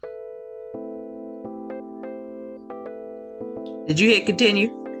Did you hit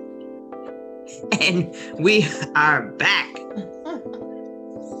continue? And we are back.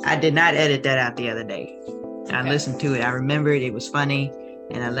 I did not edit that out the other day. Okay. I listened to it. I remembered it was funny,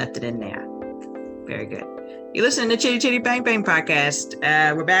 and I left it in there. Very good. You listen to Chitty Chitty Bang Bang podcast.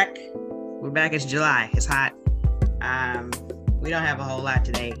 We're back. We're back. It's July. It's hot. We don't have a whole lot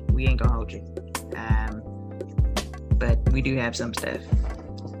today. We ain't gonna hold you. But we do have some stuff.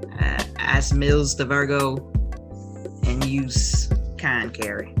 As Mills the Virgo and use kind,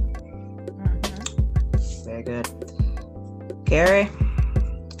 Carrie. Very good. Carrie,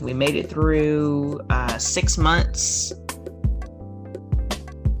 we made it through 6 months.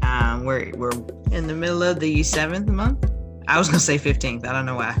 We're in the middle of the 7th month. I was gonna say 15th. I don't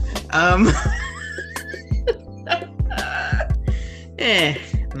know why. Yeah,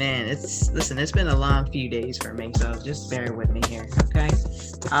 man, it's been a long few days for me, so just bear with me here, okay?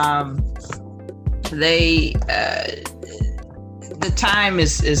 The time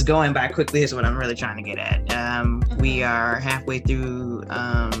is going by quickly is what I'm really trying to get at. We are halfway through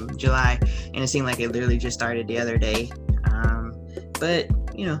July, and it seemed like it literally just started the other day. But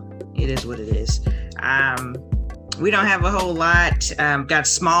you know, it is what it is. We don't have a whole lot. Got a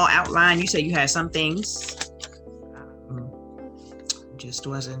small outline. You said you had some things. Just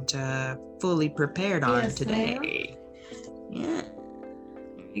wasn't fully prepared on today. Yeah,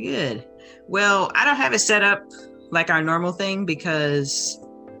 very good. Well, I don't have it set up like our normal thing because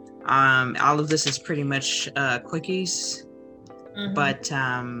all of this is pretty much quickies. Mm-hmm. But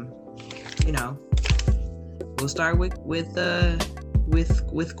you know, we'll start with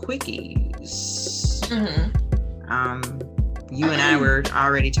quickies. Mm-hmm. You and I were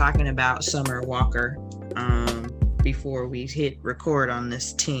already talking about Summer Walker before we hit record on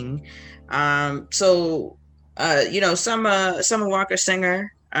this ting. So you know, Summer Walker,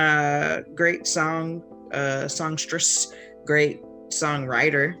 singer, great songstress, great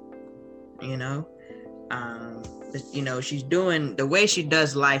songwriter, you know. You know, she's doing the way she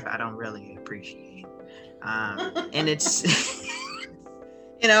does life, I don't really appreciate. And it's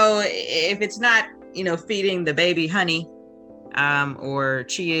you know, if it's not, you know, feeding the baby honey or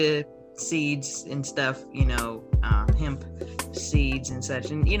chia seeds and stuff, you know, hemp seeds and such,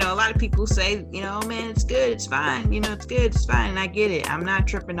 and you know, a lot of people say, you know, man, it's good, it's fine, you know, it's good, it's fine, and I get it. I'm not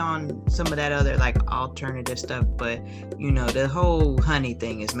tripping on some of that other like alternative stuff, but you know, the whole honey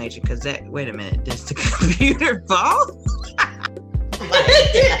thing is major. Because that, wait a minute, does the computer fall?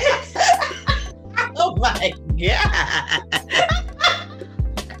 Oh my god.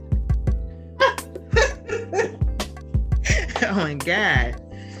 Oh my god.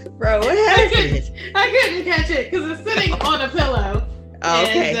 Bro, what happened? I couldn't catch it because it's sitting on a pillow. Oh,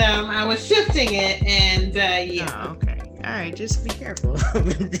 okay. And I was shifting it, and yeah. Oh, okay. All right, just be careful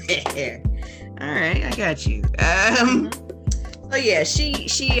over there. All right, I got you. So yeah, she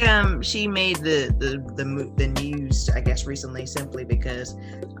made the news, I guess, recently simply because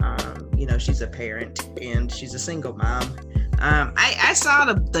you know, she's a parent and she's a single mom. I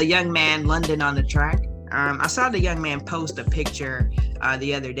saw the young man London on the track. I saw the young man post a picture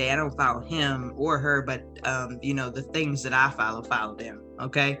the other day. I don't follow him or her, but you know, the things that I follow them.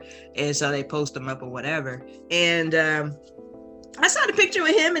 Okay, and so they post them up or whatever. And I saw the picture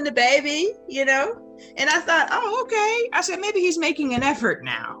with him and the baby, you know, and I thought, oh, okay. I said maybe he's making an effort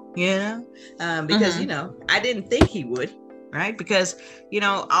now, you know, because you know, I didn't think he would, right? Because you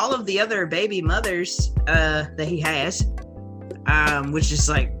know, all of the other baby mothers that he has, which is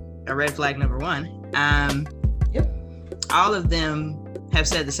like a red flag number one. All of them have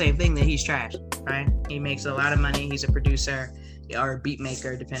said the same thing, that he's trash, right? He makes a lot of money. He's a producer or a beat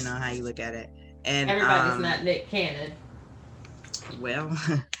maker, depending on how you look at it. And everybody's not Nick Cannon. Well,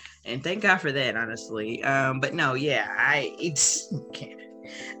 and thank God for that, honestly. But no, yeah, it's Cannon.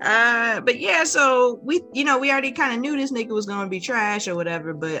 But yeah, so we already kind of knew this nigga was gonna be trash or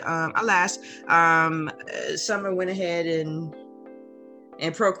whatever. But alas, Summer went ahead and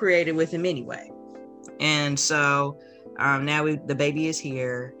procreated with him anyway. And so now the baby is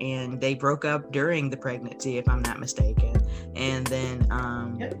here, and they broke up during the pregnancy, if I'm not mistaken. And then,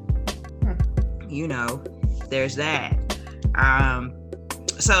 you know, there's that.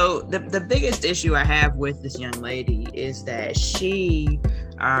 So the biggest issue I have with this young lady is that she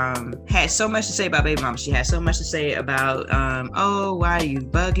had so much to say about baby mama. She had so much to say about, oh, why you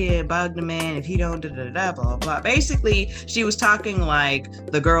bug the man if he don't blah, blah, blah. Basically, she was talking like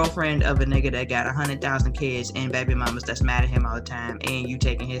the girlfriend of a nigga that got 100,000 kids and baby mamas that's mad at him all the time, and you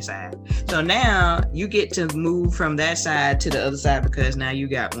taking his side. So now you get to move from that side to the other side because now you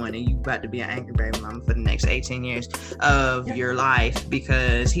got one and you about to be an angry baby mama for the next 18 years of your life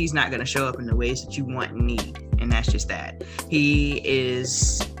because he's not going to show up in the ways that you want and need. and that's just that. He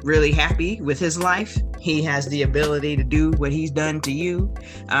is really happy with his life. He has the ability to do what he's done to you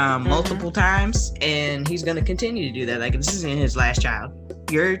multiple times, and he's going to continue to do that. Like, this isn't his last child.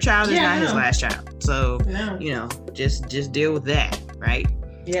 Your child is not his last child. So, you know, just deal with that, right?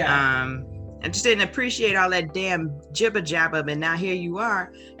 Yeah. I just didn't appreciate all that damn jibber jabber, and now here you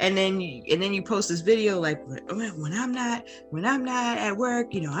are, and then you post this video like, when I'm not at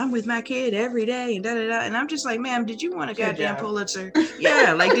work, you know, I'm with my kid every day, and da da da, and I'm just like, ma'am, did you want a goddamn Pulitzer?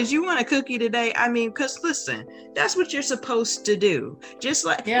 Yeah, like, did you want a cookie today? I mean, cause listen, that's what you're supposed to do. Just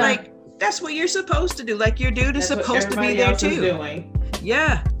like that's what you're supposed to do. Like, your dude is supposed to be there too.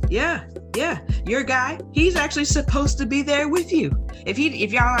 Yeah. Your guy, he's actually supposed to be there with you. If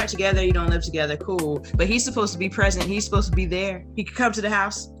y'all aren't together, you don't live together, cool. But he's supposed to be present. He's supposed to be there. He could come to the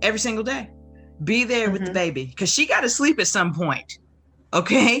house every single day. Be there with the baby. Because she got to sleep at some point.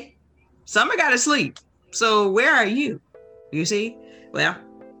 Okay? Summer got to sleep. So where are you? You see? Well,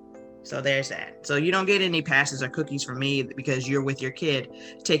 so there's that. So you don't get any passes or cookies from me because you're with your kid,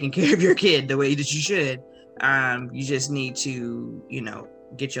 taking care of your kid the way that you should. You just need to, you know,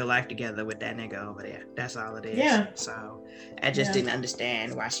 get your life together with that nigga over there. That's all it is. Yeah. So I just didn't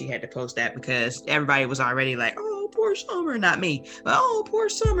understand why she had to post that, because everybody was already like, oh, poor Summer. Not me. Oh, poor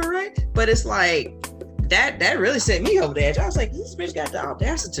Summer, right? But it's like, that really set me over the edge. I was like, this bitch got the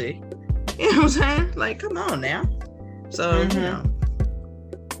audacity. You know what I'm saying? Like, come on now. So, you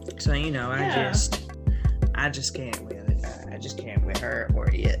know, I just can't with it. I just can't with her or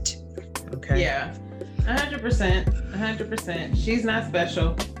it. Okay. Yeah. 100%. She's not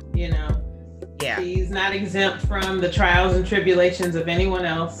special, you know. Yeah. She's not exempt from the trials and tribulations of anyone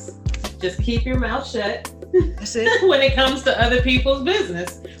else. Just keep your mouth shut. That's it. When it comes to other people's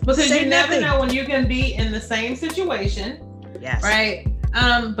business, because you never know when you can be in the same situation. Yes. Right.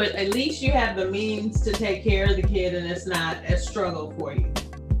 But at least you have the means to take care of the kid, and it's not a struggle for you.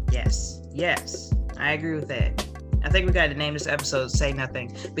 Yes. I agree with that. I think we got to name this episode "Say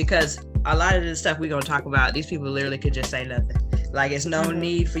Nothing," because a lot of the stuff we're going to talk about, these people literally could just say nothing. Like, it's no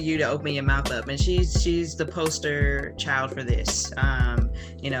need for you to open your mouth up. And she's the poster child for this.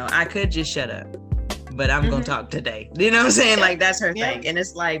 You know, I could just shut up, but I'm going to talk today. You know what I'm saying? Like, that's her thing. And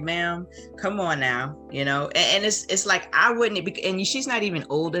it's like, ma'am, come on now, you know? And it's like, I wouldn't, and she's not even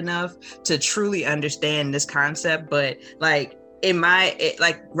old enough to truly understand this concept, but like,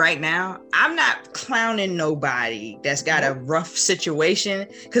 like right now, I'm not clowning nobody that's got a rough situation,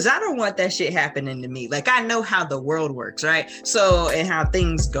 because I don't want that shit happening to me. Like, I know how the world works, right? So, and how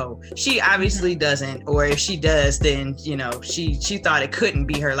things go. She obviously doesn't, or if she does, then, you know, she thought it couldn't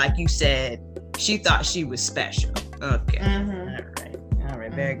be her. Like you said, she thought she was special. Okay. All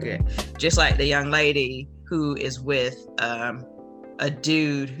right. Very good. Just like the young lady who is with a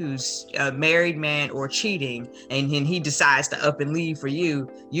dude who's a married man or cheating, and then he decides to up and leave for you,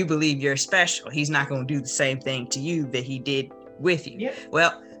 you believe you're special. He's not going to do the same thing to you that he did with you. Yep.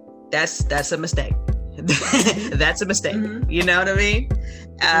 Well, that's a mistake. That's a mistake. You know what I mean?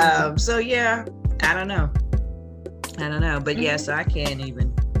 So yeah, I don't know. But yes, I can't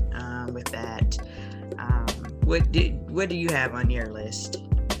even with that. What do you have on your list?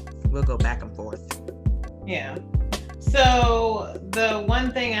 We'll go back and forth. Yeah. So the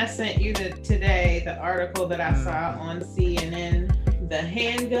one thing I sent you today, the article that I saw on CNN, the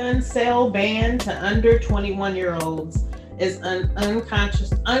handgun sale ban to under 21-year-olds is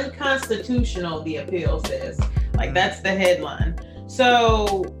unconstitutional, the appeal says. Like, that's the headline.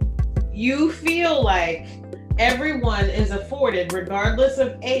 So you feel like everyone is afforded, regardless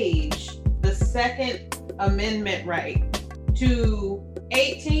of age, the Second Amendment right to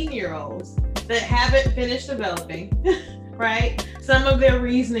 18-year-olds that haven't finished developing, right? Some of their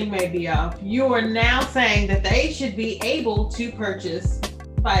reasoning may be off. You are now saying that they should be able to purchase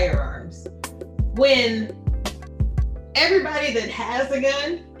firearms when everybody that has a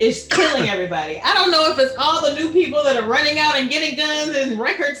gun is killing everybody. I don't know if it's all the new people that are running out and getting guns and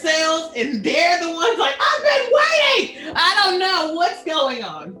record sales, and they're the ones like, I've been waiting. I don't know what's going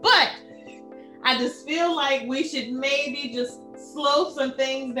on, but I just feel like we should maybe just slow some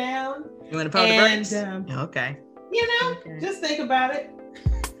things down. You want to pump the brakes? Okay. You know, just think about it.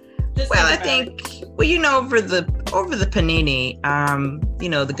 I think, you know, over the panini, you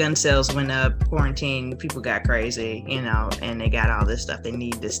know, the gun sales went up, quarantine, people got crazy, you know, and they got all this stuff. They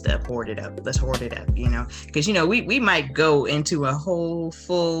need this stuff hoarded up. Let's hoard it up, you know, because, you know, we might go into a whole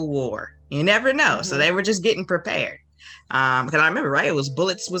full war. You never know. So they were just getting prepared. Because I remember, right, it was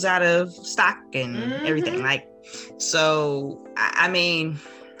bullets was out of stock and everything. Like, so, I mean,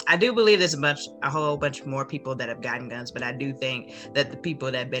 I do believe there's a whole bunch more people that have gotten guns, but I do think that the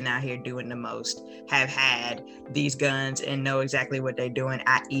people that have been out here doing the most have had these guns and know exactly what they're doing,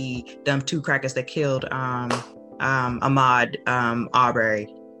 i.e. them two crackers that killed Ahmaud Arbery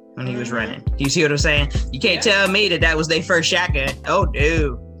when he was running. You see what I'm saying? You can't tell me that was their first shotgun. Oh,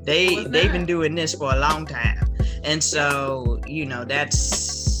 dude. They've been doing this for a long time. And so, you know,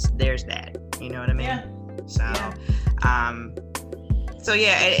 there's that. You know what I mean? Yeah. So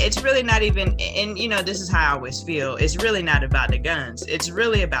yeah, it's really not even, and you know, this is how I always feel. It's really not about the guns. It's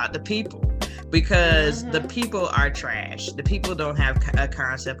really about the people, because the people are trash. The people don't have a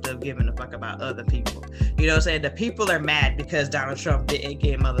concept of giving a fuck about other people. You know what I'm saying? The people are mad because Donald Trump didn't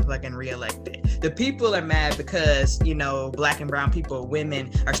get motherfucking reelected. The people are mad because, you know, Black and brown people,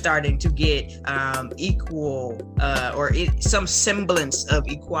 women are starting to get equal some semblance of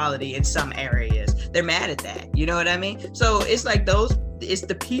equality in some areas. They're mad at that. You know what I mean? So it's like it's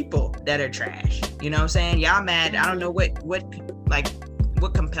the people that are trash. You know what I'm saying? Y'all mad. I don't know what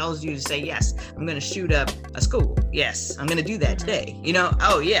compels you to say, yes, I'm going to shoot up a school. Yes, I'm going to do that today. You know,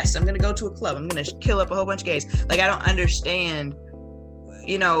 oh, yes, I'm going to go to a club. I'm going to kill up a whole bunch of gays. Like, I don't understand,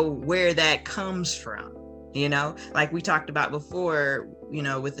 you know, where that comes from. You know, like we talked about before, you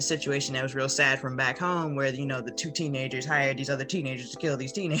know, with the situation that was real sad from back home where, you know, the two teenagers hired these other teenagers to kill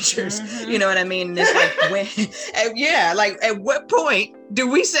these teenagers. You know what I mean? And it's like, like at what point do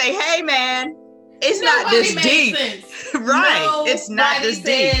we say, hey, man, it's not this deep. Right. It's not this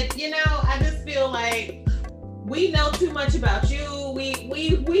deep. You know, I just feel like we know too much about you. We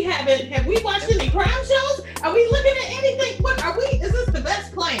have we watched any crime shows? Are we looking at anything? Is this the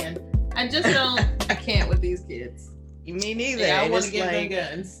best plan? I just I can't with these kids. Me neither. Yeah, I want to give them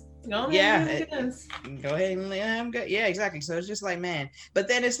guns. Go ahead and let them go. Yeah, exactly. So it's just like, man. But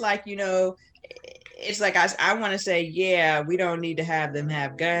then it's like, you know, it's like I want to say, yeah, we don't need to have them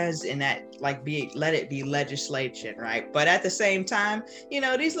have guns and that let it be legislation, right? But at the same time, you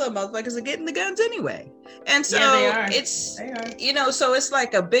know, these little motherfuckers are getting the guns anyway, and so they are. You know, so it's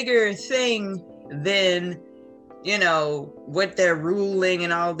like a bigger thing than, you know, what they're ruling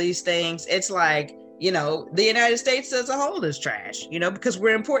and all these things. It's like, you know, the United States as a whole is trash, you know, because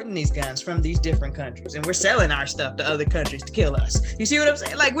we're importing these guns from these different countries and we're selling our stuff to other countries to kill us. You see what I'm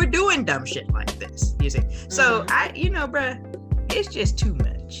saying? Like, we're doing dumb shit like this, you see? So you know, bruh, it's just too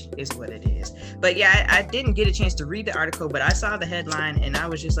much is what it is. But yeah, I didn't get a chance to read the article, but I saw the headline and I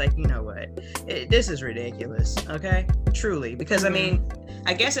was just like, you know what? This is ridiculous, okay? Truly. Because I mean,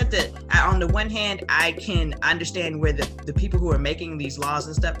 I guess on the one hand, I can understand where the people who are making these laws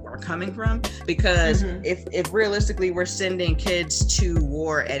and stuff are coming from, because if realistically we're sending kids to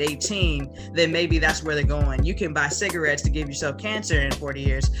war at 18, then maybe that's where they're going. You can buy cigarettes to give yourself cancer in 40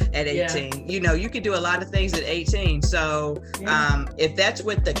 years at 18. Yeah. You know, you could do a lot of things at 18. So if that's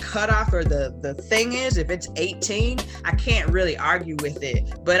what the cutoff or the thing is, if it's 18, I can't really argue with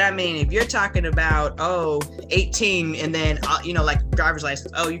it. But I mean, if you're talking about 18 and then you know, like driver's license,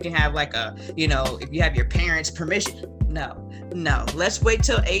 you can have like a, you know, if you have your parents' permission. No, let's wait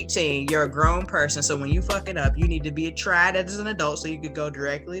till 18. You're a grown person, so when you fuck it up, you need to be tried as an adult so you could go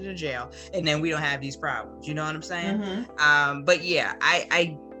directly to jail, and then we don't have these problems. You know what I'm saying? But yeah,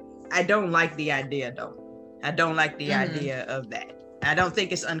 I don't like the idea though. I don't like the idea of that. I don't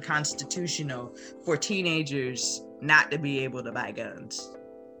think it's unconstitutional for teenagers not to be able to buy guns.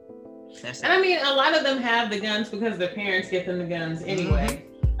 And I mean, a lot of them have the guns because their parents get them the guns anyway.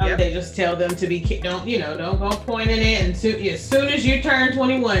 They just tell them to be, don't go pointing it, and as soon as you turn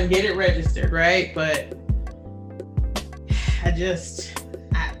 21, get it registered, right? But I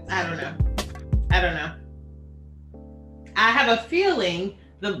don't know. I have a feeling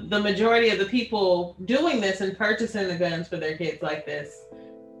the majority of the people doing this and purchasing the guns for their kids like this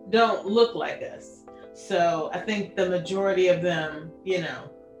don't look like us. So I think the majority of them, you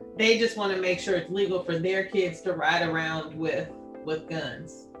know, they just want to make sure it's legal for their kids to ride around with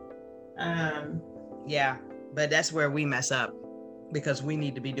guns. Yeah, but that's where we mess up, because we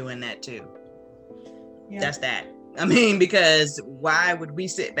need to be doing that too. That's that. I mean, because why would we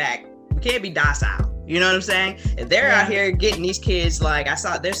sit back? We can't be docile. You know what I'm saying? If they're out here getting these kids, like I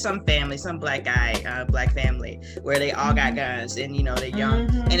saw, there's some family, some black family, where they all got guns, and you know they're young,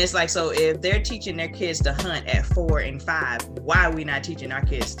 and it's like, so if they're teaching their kids to hunt at 4 and 5, why are we not teaching our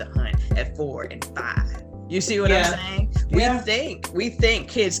kids to hunt at 4 and 5? You see what I'm saying? We think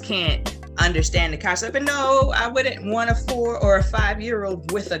kids can't understand the concept, and no, I wouldn't want a 4 or a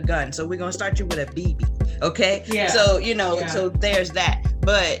 5-year-old with a gun. So we're gonna start you with a BB, okay? Yeah. So you know, so there's that,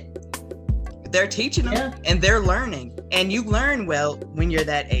 but they're teaching them and they're learning, and you learn well when you're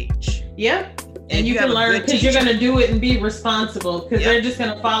that age. Yeah. And you can learn because you're going to do it and be responsible because they're just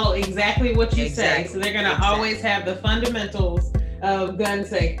going to follow exactly what you say. So they're going to always have the fundamentals of gun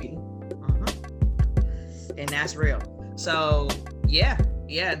safety. And that's real. So yeah,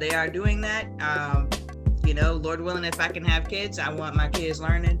 they are doing that. You know, Lord willing, if I can have kids, I want my kids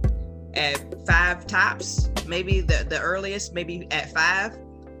learning at 5 tops, maybe the earliest, maybe at 5.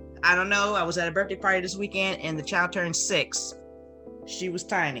 I don't know. I was at a birthday party this weekend and the child turned 6. She was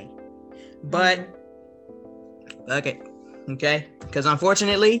tiny. But okay, because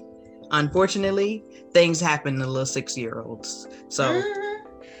unfortunately, things happen to little 6-year-olds. So,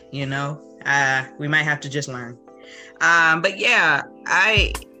 you know, we might have to just learn. But yeah,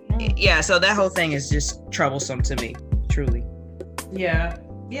 so that whole thing is just troublesome to me, truly. Yeah.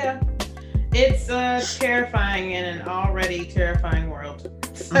 It's terrifying in an already terrifying world.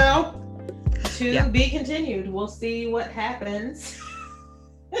 So, to be continued. We'll see what happens.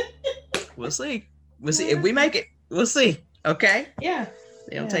 We'll see if we make it. We'll see. Okay. Yeah.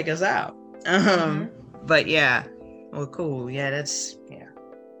 They don't take us out. But yeah. Well, cool. Yeah, that's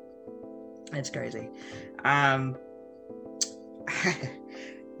crazy. My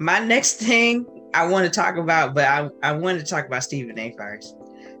next thing I want to talk about, but I wanted to talk about Stephen A. first,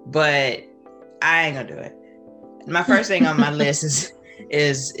 but I ain't gonna do it. My first thing on my list is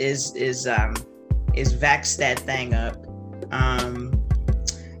vax that thing up.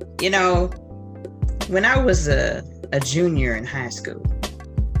 You know, when I was a junior in high school,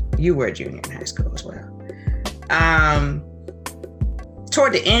 you were a junior in high school as well.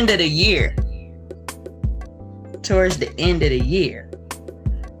 Towards the end of the year,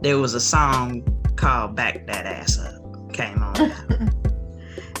 there was a song called Back That Ass Up, came on.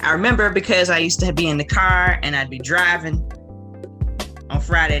 I remember because I used to be in the car and I'd be driving on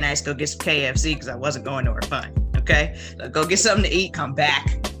Friday nights, go get some KFC because I wasn't going nowhere fun. Okay, so go get something to eat, come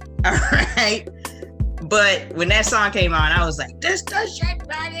back. All right. But when that song came on, I was like, this does shit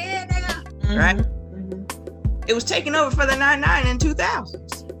right here, nigga. Right? It was taking over for the 99 in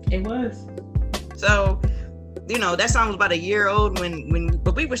 2000s. It was. So, you know, that song was about a year old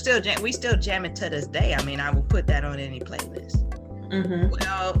but we still jam it to this day. I mean, I will put that on any playlist.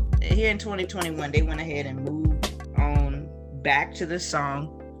 Well, here in 2021, they went ahead and moved on back to the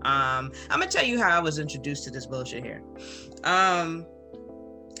song. I'm gonna tell you how I was introduced to this bullshit here.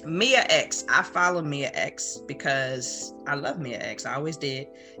 Mia X. I follow Mia X because I love Mia X. I always did.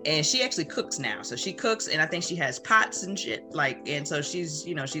 And she actually cooks now. So she cooks and I think she has pots and shit. And so she's,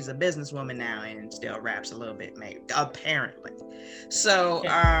 you know, she's a businesswoman now and still raps a little bit, maybe, apparently. So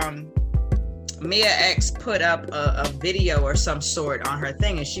Mia X put up a video or some sort on her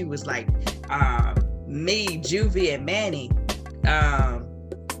thing and she was like, me, Juvie, and Manny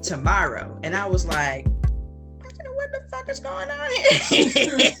tomorrow. And I was like, what the fuck is going on here?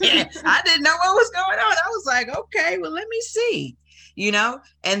 I didn't know what was going on. I was like, okay, well, let me see, you know?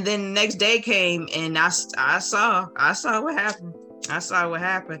 And then the next day came and I saw what happened.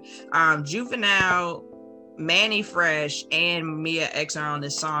 Juvenile, Manny Fresh, and Mia X are on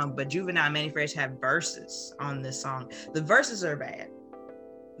this song, but Juvenile and Manny Fresh have verses on this song. The verses are bad.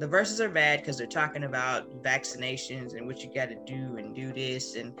 Because they're talking about vaccinations and what you got to do and do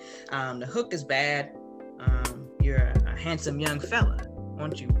this. And the hook is bad. You're a handsome young fella.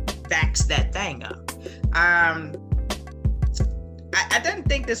 Won't you vax that thing up? I didn't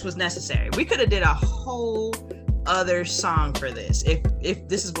think this was necessary. We could have did a whole other song for this if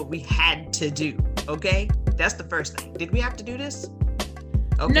this is what we had to do. Okay, that's the first thing. Did we have to do this?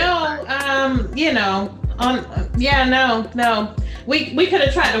 Okay. No, you know, no. We could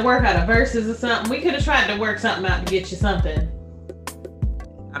have tried to work out a verses or something. We could have tried to work something out to get you something.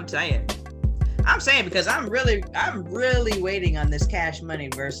 I'm saying because I'm really waiting on this Cash Money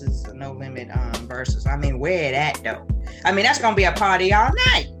versus No Limit versus. I mean, where it at though? I mean, that's gonna be a party all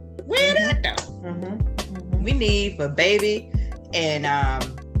night. Where it at though? We need for Baby and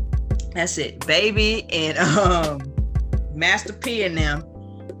that's it. Baby and Master P and them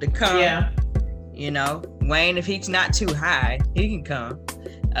to come. Yeah. You know, Wayne, if he's not too high, he can come.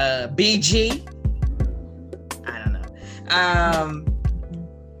 BG. I don't know.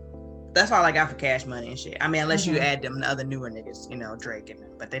 That's all I got for Cash Money and shit. I mean, unless you add them other newer niggas, you know, Drake and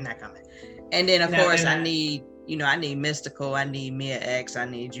them, but they're not coming. And then of course I need Mystical, I need Mia X, I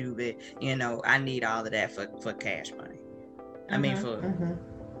need Juvie, you know, I need all of that for Cash Money. I mean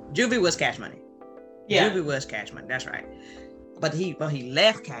Juvie was Cash Money. Yeah. Juvie was Cash Money, that's right. But he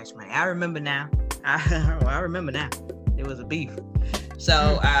left Cash Money. I remember now. I remember now. It was a beef.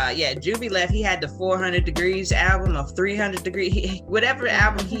 So Juvie left. He had the 400 Degrees album of 300 Degrees. Whatever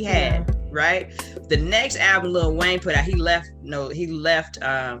album he had, right? The next album Lil Wayne put out, he left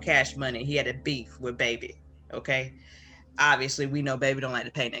Cash Money. He had a beef with Baby. Okay. Obviously, we know Baby don't like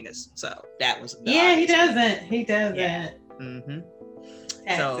to pay niggas. So that was he doesn't. He doesn't. Yeah. Mm-hmm.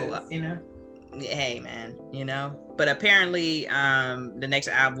 Taxes, you know. Hey man, you know. But apparently, the next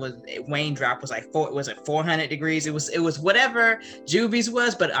album was Wayne drop was like 400 degrees. It was whatever Juvies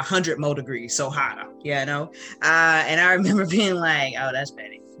was, but 100 more degrees, so hotter, you know. And I remember being like, oh, that's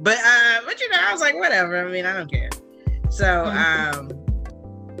petty. But you know, I was like, whatever. I mean, I don't care. So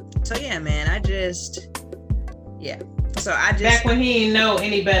so yeah, man. So I just back when he didn't know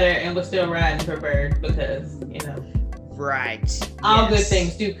any better and was still riding for Bird because, you know. Right. All good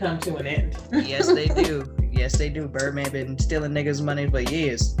things do come to an end. Yes, they do. Yes, they do. Birdman been stealing niggas' money for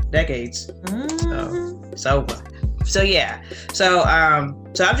years, decades. Mm-hmm. So yeah. So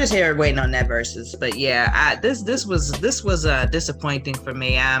I'm just here waiting on that verses. But yeah, this was disappointing for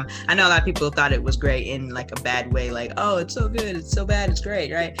me. I know a lot of people thought it was great in like a bad way, like, oh, it's so good, it's so bad, it's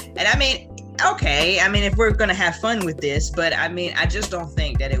great, right? And I mean, okay, I mean, if we're gonna have fun with this, but I mean, I just don't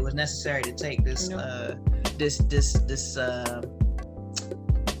think that it was necessary to take this this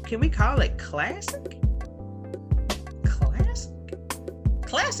can we call it classic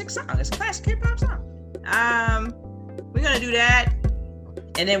song? It's a classic hip-hop song. We're gonna do that,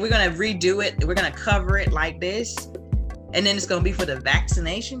 and then we're gonna redo it. We're gonna cover it like this, and then it's gonna be for the vaccine.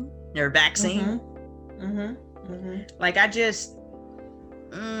 Like I just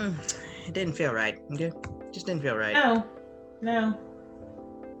it didn't feel right. Okay, just didn't feel right. No.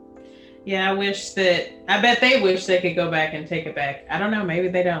 Yeah, I bet they wish they could go back and take it back. I don't know. Maybe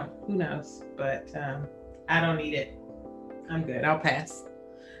they don't. Who knows? But I don't need it. I'm good. I'll pass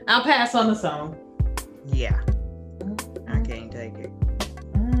on the song. Yeah. I can't take it.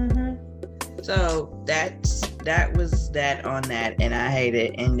 So that was that on that, and I hate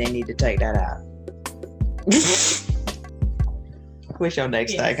it, and they need to take that out. What's your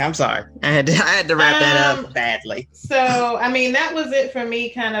next take? I'm sorry. I had to wrap that up badly. So, I mean, that was it for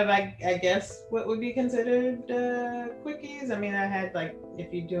me, kind of, I guess, what would be considered quickies. I mean, I had, like,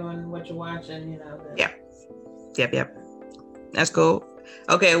 if you're doing what you're watching, you know. Yep. That's cool.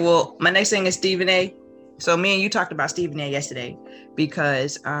 Okay, well, my next thing is Stephen A. So me and you talked about Stephen A yesterday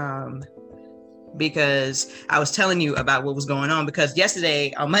because I was telling you about what was going on, because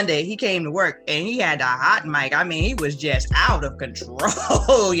yesterday on Monday he came to work and he had a hot mic. I mean, he was just out of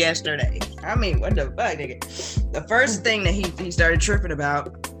control yesterday. I mean, what the fuck, nigga? The first thing that he started tripping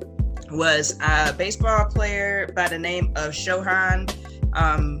about was a baseball player by the name of Shohei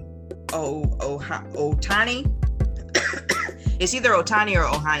Ohtani. It's either Ohtani or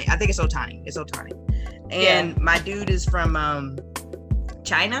Ohani. I think it's Ohtani. And my dude is from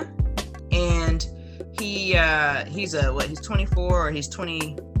China. And he's 24 or he's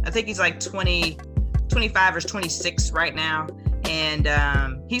 20. I think he's like 25 or 26 right now. And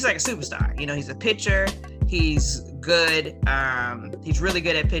he's like a superstar. You know, he's a pitcher. He's good. He's really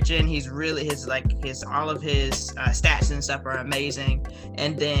good at pitching. He's really all of his stats and stuff are amazing.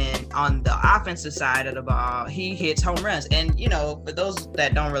 And then on the offensive side of the ball, he hits home runs. And you know, for those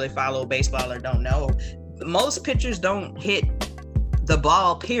that don't really follow baseball or don't know, most pitchers don't hit the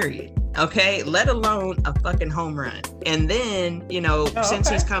ball, period. Okay, let alone a fucking home run. And then, you know, since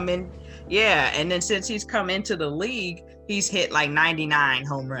he's come into the league, he's hit like 99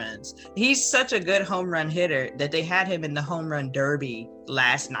 home runs. He's such a good home run hitter that they had him in the home run derby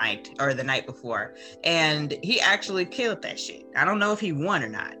last night or the night before, and he actually killed that shit. I don't know if he won or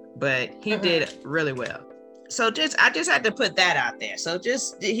not, but he did really well. So I just had to put that out there. So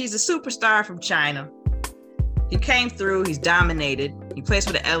he's a superstar from China. He came through, he's dominated. He plays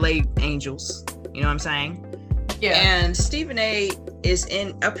for the LA Angels. You know what I'm saying? Yeah. And Stephen A is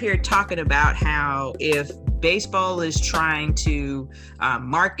up here talking about how if baseball is trying to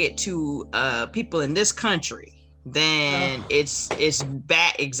market to people in this country, then it's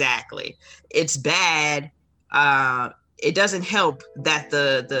bad. Exactly. It's bad. It doesn't help that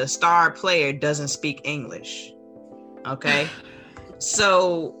the star player doesn't speak English. Okay.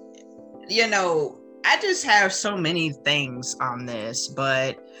 So, you know, I just have so many things on this,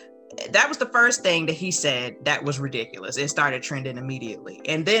 but that was the first thing that he said that was ridiculous. It started trending immediately.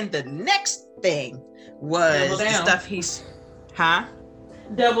 And then the next thing was the stuff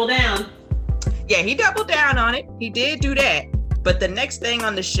double down. Yeah, he doubled down on it. He did do that. But the next thing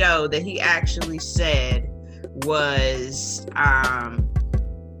on the show that he actually said was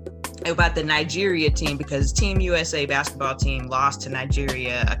about the Nigeria team, because Team USA basketball team lost to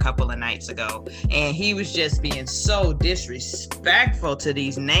Nigeria a couple of nights ago, and he was just being so disrespectful to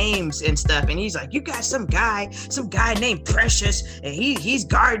these names and stuff. And he's like, you got some guy named Precious, and he's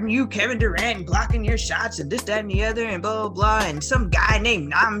guarding you, Kevin Durant, and blocking your shots, and this, that, and the other, and blah, blah, blah. And some guy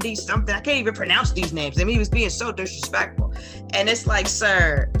named Namdi something. I can't even pronounce these names. I mean, he was being so disrespectful. And it's like,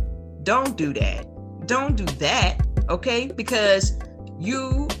 sir, don't do that. Don't do that, okay? Because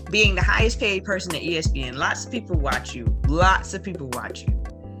you being the highest paid person at ESPN, lots of people watch you.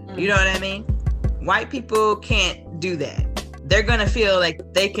 You know what I mean? White people can't do that. They're going to feel like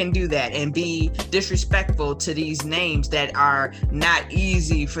they can do that and be disrespectful to these names that are not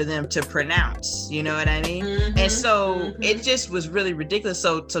easy for them to pronounce. You know what I mean? And so it just was really ridiculous.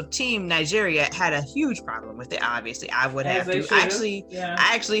 So Team Nigeria had a huge problem with it. Obviously, I would have to.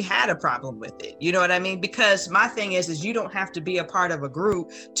 I actually had a problem with it. You know what I mean? Because my thing is you don't have to be a part of a group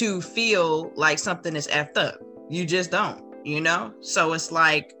to feel like something is effed up. You just don't, you know? So it's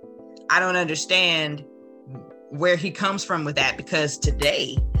like, I don't understand where he comes from with that, because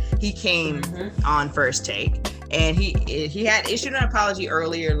today he came on First Take and he had issued an apology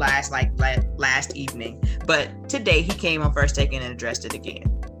earlier last evening, but today he came on First Take and addressed it again.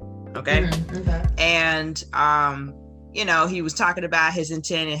 Okay. And you know, he was talking about his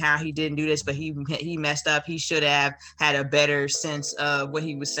intent and how he didn't do this, but he messed up. He should have had a better sense of what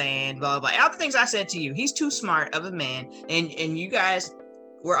he was saying, blah, blah, blah. All the things I said to you. He's too smart of a man. And you guys,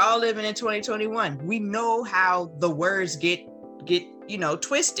 we're all living in 2021. We know how the words get, you know,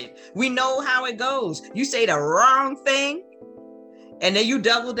 twisted. We know how it goes. You say the wrong thing and then you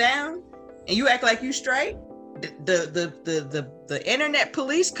double down and you act like you straight. The internet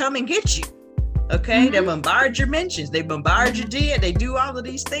police come and get you. Okay, they bombard your mentions, they bombard your DM, they do all of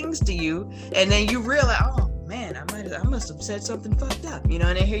these things to you, and then you realize, oh man, I must have said something fucked up, you know.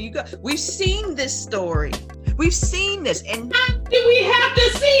 And then here you go. We've seen this story. We've seen this, and do we have to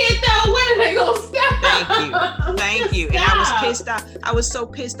see it though? When are they gonna stop? Thank you. And I was pissed off. I was so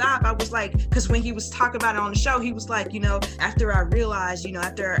pissed off. I was like, because when he was talking about it on the show, he was like, you know, after I realized, you know,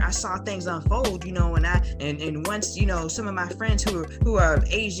 after I saw things unfold, you know, and once, you know, some of my friends who are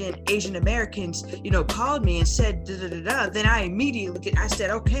Asian Americans, you know, called me and said da da da da, then I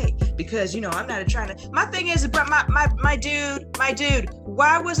said okay, because, you know, I'm not trying to. My thing is, but my dude,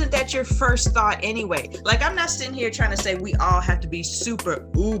 why wasn't that your first thought anyway? Like, I'm not sitting here trying to say we all have to be super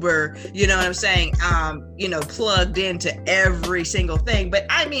uber, you know what I'm saying, you know, plugged into every single thing. But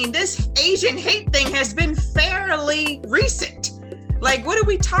I mean, this Asian hate thing has been fairly recent. Like, what are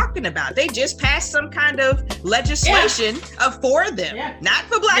we talking about? They just passed some kind of legislation for them, not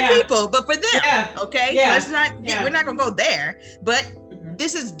for Black people, but for them. Okay, let's not. We're not gonna go there. But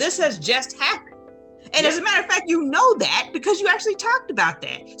this has just happened. And as a matter of fact, you know that because you actually talked about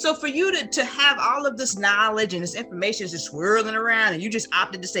that. So for you to have all of this knowledge and this information just swirling around, and you just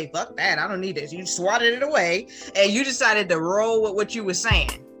opted to say, fuck that, I don't need this. You swatted it away and you decided to roll with what you were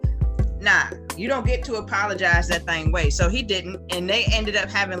saying. Nah, you don't get to apologize that thing way. So he didn't. And they ended up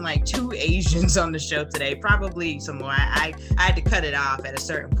having like 2 Asians on the show today, probably some more. I had to cut it off at a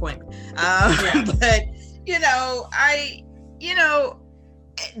certain point. But,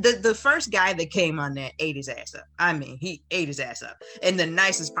 the first guy that came on there ate his ass up. I mean, he ate his ass up in the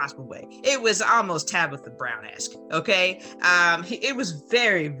nicest possible way. It was almost Tabitha Brown-esque, okay? It was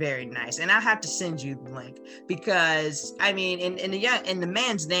very, very nice. And I have to send you the link because, I mean, in the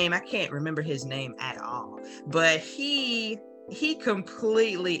man's name, I can't remember his name at all, but he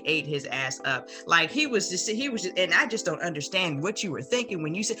completely ate his ass up. Like he was just, and I just don't understand what you were thinking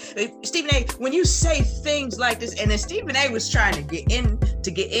when you said, Stephen A, when you say things like this, and then Stephen A was trying to get in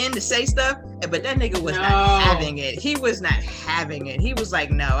to say stuff, but that nigga was not having it. He was not having it. He was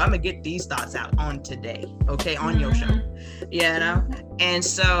like, no, I'm gonna get these thoughts out on today, okay, on your show, you know? And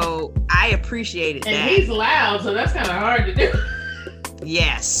so I appreciated that. And he's loud, so that's kind of hard to do.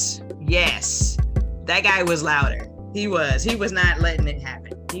 Yes. That guy was louder. He was not letting it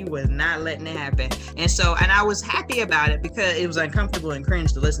happen. And so, and I was happy about it because it was uncomfortable and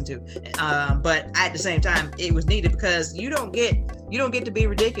cringe to listen to. But at the same time, it was needed because you don't get to be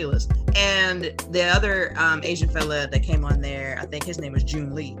ridiculous. And the other Asian fella that came on there, I think his name was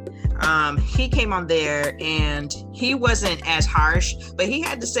Jun Lee. He came on there and he wasn't as harsh, but he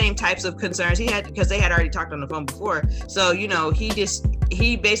had the same types of concerns because they had already talked on the phone before. So, you know,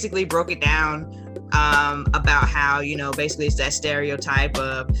 he basically broke it down about how, you know, basically it's that stereotype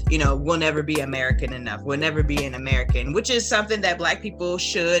of, you know, we'll never be American enough. We'll never be an American, which is something that Black people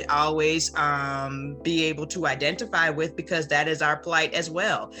should always be able to identify with, because that is our plight as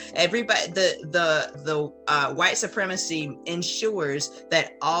well. Everybody, the white supremacy ensures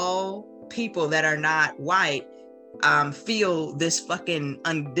that all people that are not white feel this fucking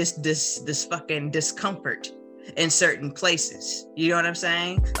this fucking discomfort in certain places. You know what I'm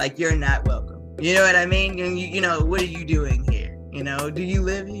saying? Like, you're not welcome. You know what I mean? You know, what are you doing here? You know, do you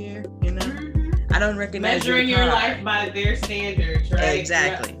live here? You know, I don't recognize measuring your life by their standards, right?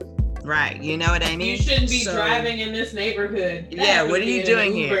 Exactly. Yeah. Right. You know what I mean? You shouldn't be driving in this neighborhood. Yeah. What are you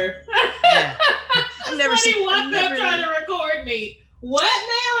doing here? Yeah. I've never seen. Somebody walked up trying to record me. What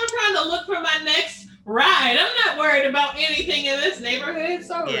now? I'm trying to look for my next ride. I'm not worried about anything in this neighborhood.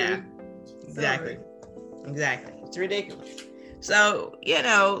 Sorry. Yeah. Exactly. Exactly. It's ridiculous. So, you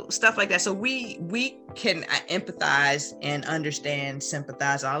know, stuff like that. So we can empathize and understand,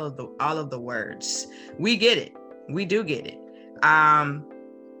 sympathize, all of the words. We get it. We do get it.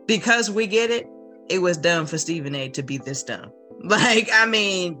 Because we get it, it was dumb for Stephen A. to be this dumb. Like, I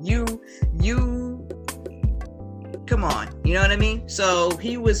mean, you come on, you know what I mean? So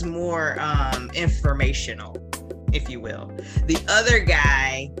he was more informational, if you will. The other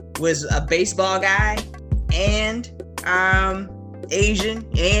guy was a baseball guy and Asian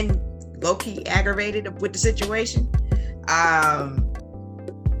and low-key aggravated with the situation. Yeah,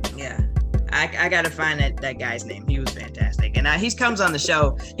 I gotta find that guy's name. He was fantastic, and he comes on the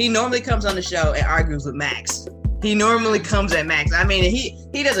show. He normally comes on the show and argues with Max. He normally comes at Max. I mean,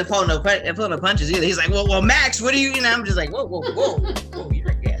 he doesn't pull no punches either. He's like, well, Max, what do you? And I'm just like, whoa,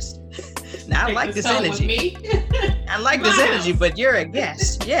 you're a guest. Now I like this energy. I like this energy, but you're a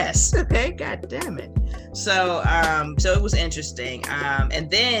guest. Yes. Okay. God damn it. So it was interesting.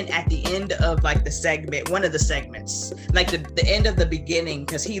 And then at the end of like the segment, one of the segments, like the end of the beginning,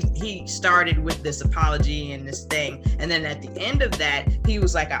 because he started with this apology and this thing, and then at the end of that, he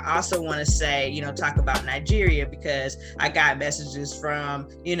was like, I also want to say, you know, talk about Nigeria, because I got messages from,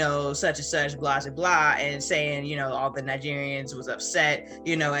 you know, such and such, blah blah blah, and saying, you know, all the Nigerians was upset,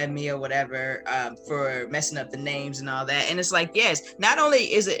 you know, at me or whatever, for messing up the names and all that. And it's like, yes, not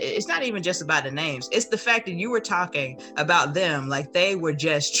only is it's not even just about the names, it's the fact that you were talking about them like they were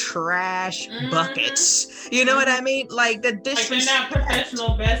just trash buckets. You know what I mean? Like the disrespect. Like they're not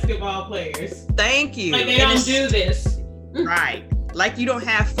professional basketball players. Thank you. Like they don't do this. Right. Like you don't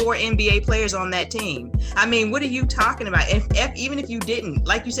have 4 NBA players on that team. I mean, what are you talking about? Even if you didn't,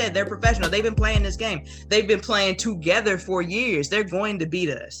 like you said, they're professional. They've been playing this game. They've been playing together for years. They're going to beat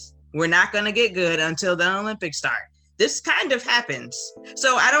us. We're not going to get good until the Olympics start. This kind of happens.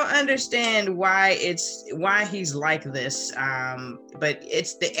 So I don't understand why he's like this. But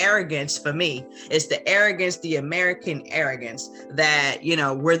it's the arrogance for me. It's the arrogance, the American arrogance that, you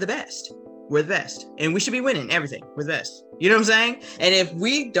know, we're the best. We're the best. And we should be winning everything. We're the best. You know what I'm saying? And if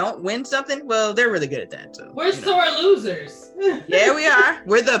we don't win something, well, they're really good at that. So we're sore losers. Yeah, we are.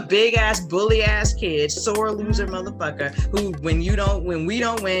 We're the big ass bully ass kids, sore loser motherfucker who when we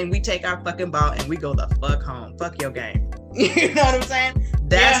don't win, we take our fucking ball and we go the fuck home. Fuck your game. You know what I'm saying?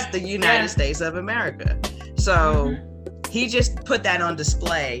 That's the United States of America. So he just put that on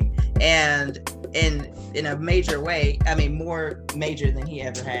display, and in a major way. I mean, more major than he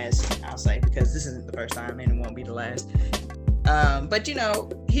ever has, I'll say, because this isn't the first time and it won't be the last. But you know,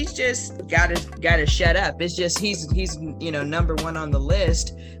 he's just gotta shut up. It's just he's you know, number 1 on the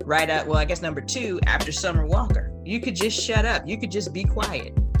list, right up. Well, I guess number 2 after Summer Walker. You could just shut up. You could just be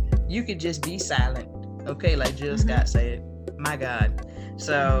quiet. You could just be silent. Okay, like Jill Scott said. My God.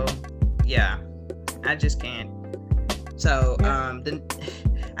 So yeah, I just can't. So then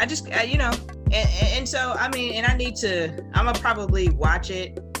I just you know, and so I mean, and I'm gonna probably watch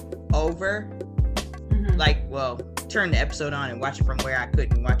it over, like, well, turn the episode on and watch it from where I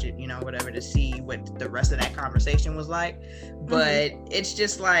couldn't watch it, you know, whatever, to see what the rest of that conversation was like. But it's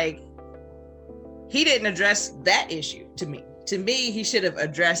just like, he didn't address that issue to me. To me, he should have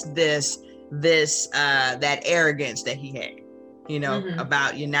addressed this that arrogance that he had, you know,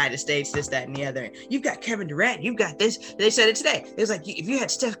 about United States, this, that, and the other. You've got Kevin Durant, you've got this. They said it today. It was like, if you had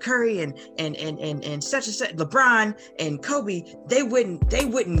Steph Curry and such and such, LeBron and Kobe, they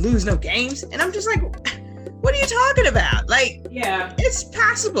wouldn't lose no games. And I'm just like, what are you talking about? Like, yeah, it's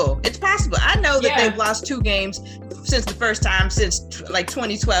possible. It's possible. I know that they've lost 2 games since the first time since like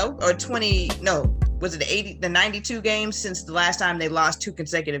 2012 or was it the 92 games since the last time they lost 2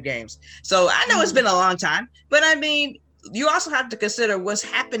 consecutive games. So I know it's been a long time, but I mean, you also have to consider what's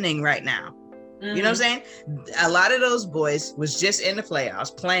happening right now. You know what I'm saying? A lot of those boys was just in the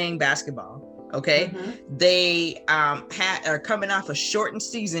playoffs playing basketball. Okay, Mm-hmm. they are coming off a shortened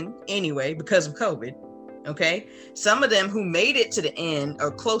season anyway because of COVID. Okay, some of them who made it to the end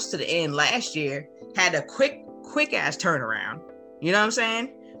or close to the end last year had a quick ass turnaround. You know what I'm saying?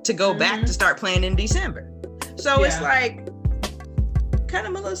 To go back to start playing in December. So it's like kind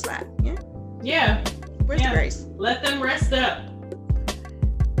of a little slack. Yeah. Where's the grace? Let them rest up.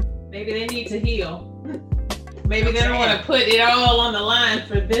 Maybe they need to heal. Maybe they don't want to put it all on the line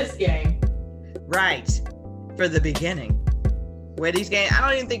for this game. Right. For the beginning. Where these games, I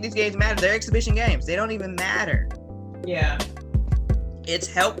don't even think these games matter. They're exhibition games. They don't even matter. Yeah. It's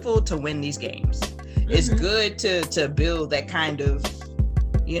helpful to win these games. It's good to build that kind of,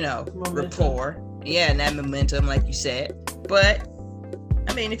 momentum. Rapport. Yeah, and that momentum, like you said. But,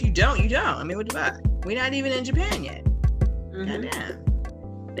 I mean, if you don't, you don't. I mean, what about? We're not even in Japan yet. Goddamn.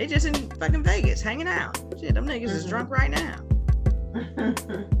 They just in fucking Vegas hanging out. Shit, them niggas is drunk right now.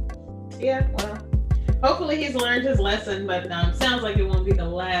 Yeah, well, hopefully he's learned his lesson, but sounds like it won't be the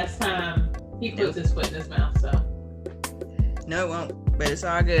last time he puts his foot in his mouth. So no, it won't. But it's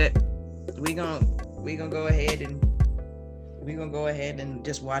all good. We gonna go ahead and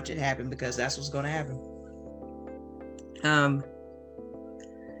just watch it happen because that's what's gonna happen.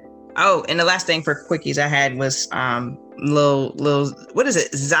 Oh, and the last thing for quickies I had was little what is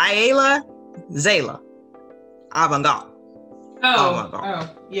it? Zayla Avant-Garde. Oh,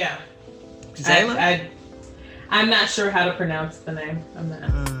 yeah. Zayla? I'm not sure how to pronounce the name. I'm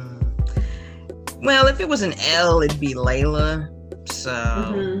not. Well, if it was an L, it'd be Layla.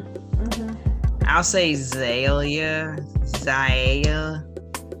 So I'll say Zaya.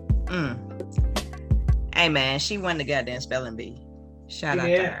 Hey man, she won the goddamn spelling bee. Shout out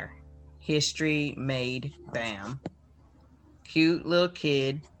to her. History made. Bam. Cute little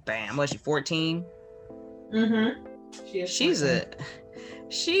kid. Bam. Was she 14?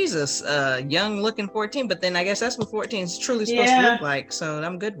 She's a young looking 14, but then I guess that's what 14 is truly supposed to look like. So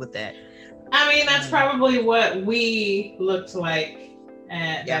I'm good with that. I mean, that's probably what we looked like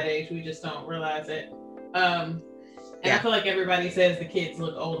at that age. We just don't realize it. And I feel like everybody says the kids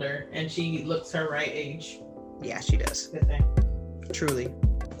look older, and she looks her right age. Yeah, she does. Good thing. Truly.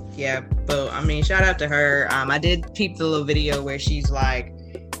 Yeah, but I mean, shout out to her. I did peep the little video where she's like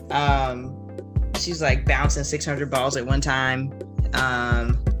bouncing 600 balls at one time.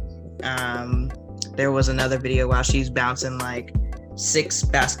 There was another video while she's bouncing like 6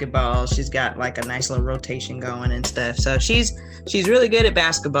 basketballs. She's got like a nice little rotation going and stuff. So she's really good at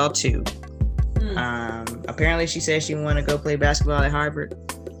basketball too. Apparently she said she wanted to go play basketball at Harvard.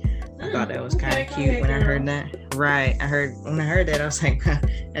 I thought that was kind of cute when I heard that. Right. When I heard that, I was like,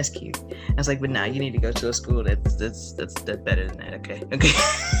 that's cute. I was like, but no, you need to go to a school that's better than that. Okay.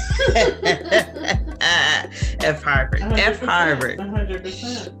 F Harvard. 100%, F Harvard.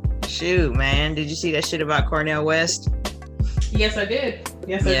 100%. Shoot, man. Did you see that shit about Cornel West? Yes, I did.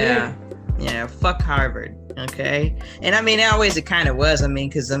 I did. Yeah, fuck Harvard. Okay. And I mean, it kind of was.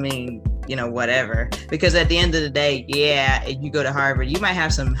 Because whatever. Because at the end of the day, if you go to Harvard, you might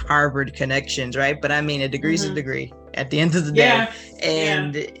have some Harvard connections, right? But I mean, a degree's a degree at the end of the day.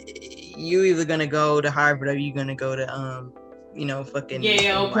 And you either gonna go to Harvard or you gonna go to fucking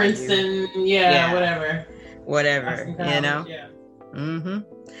Yale, Princeton, whatever.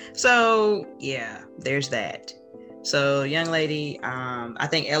 So there's that. So young lady, I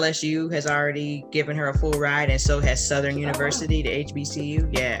think LSU has already given her a full ride, and so has Southern University, the HBCU.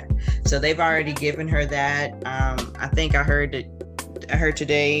 Yeah, so they've already given her that. I think I heard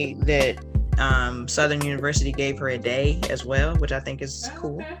today that Southern University gave her a day as well, which I think is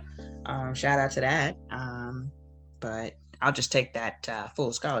cool. Shout out to that. But I'll just take that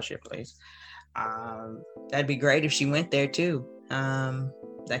full scholarship, please. That'd be great if she went there too.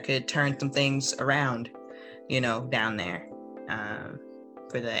 That could turn some things around, down there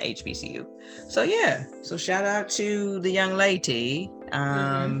for the HBCU. So shout out to the young lady.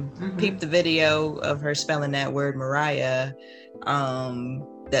 Peep the video of her spelling that word Mariah.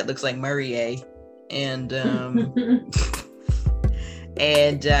 That looks like Murray. And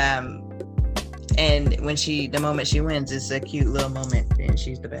and when the moment she wins, it's a cute little moment, and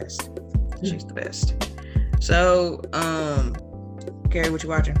she's the best. She's the best. So, Carrie, what you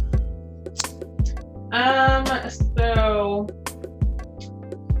watching? So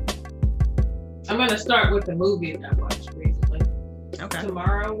I'm gonna start with the movie that I watched recently. Okay.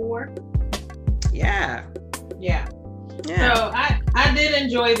 Tomorrow War. Yeah. So I did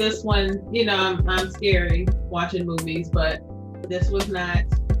enjoy this one. I'm scary watching movies, but this was not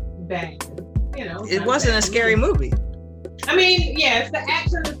bad. It wasn't a scary movie. I mean, it's the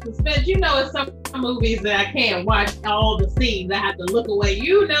action, the suspense. It's some movies that I can't watch all the scenes. I have to look away.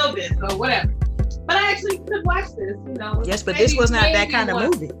 This or whatever. But I actually could watch this, you know. Yes, but this was not that kind of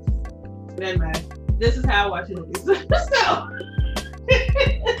movie. Doesn't matter. This is how I watch movies. So.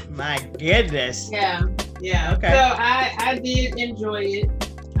 My goodness. Yeah. Okay. So I did enjoy it.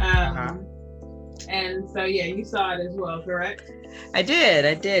 And so yeah, you saw it as well, correct? I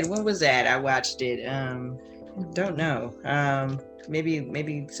did. When was that? I watched it. Don't know.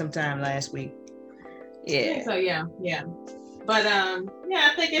 Maybe sometime last week. Yeah. So yeah. But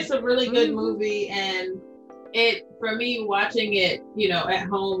I think it's a really good movie, and it, for me, watching it, you know, at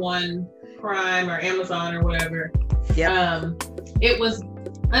home on Prime or Amazon or whatever. Yeah. It was,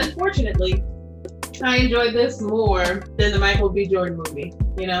 unfortunately, I enjoyed this more than the Michael B. Jordan movie.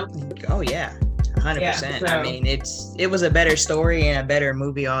 You know? Oh yeah. 100%. I mean, it was a better story and a better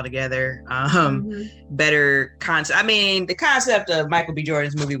movie altogether. Better concept. I mean, the concept of Michael B.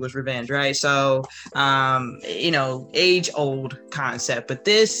 Jordan's movie was revenge, right? So, you know, age-old concept. But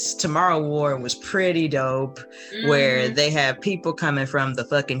this Tomorrow War was pretty dope, where they have people coming from the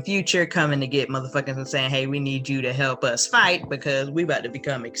fucking future coming to get motherfuckers and saying, hey, we need you to help us fight because we about to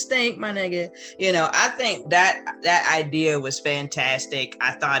become extinct, my nigga. You know, I think that idea was fantastic.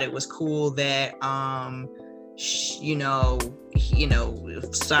 I thought it was cool that you know,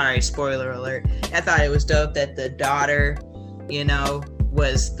 sorry, spoiler alert. I thought it was dope that the daughter, you know,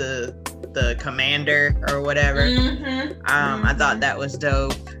 was the commander or whatever. I thought that was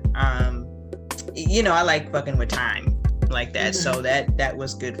dope. You know, I like fucking with time like that, so that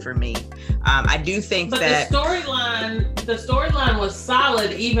was good for me. I do think that the storyline was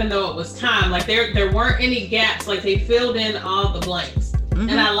solid, even though it was time. Like there weren't any gaps. Like they filled in all the blanks.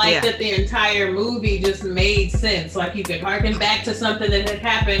 And I like that the entire movie just made sense. Like you could harken back to something that had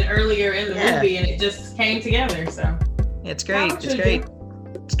happened earlier in the movie, and it just came together. So it's great.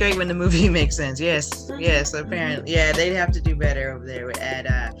 It's great when the movie makes sense. Yes. Apparently, they'd have to do better over there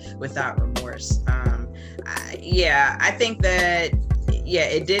at Without Remorse. I think that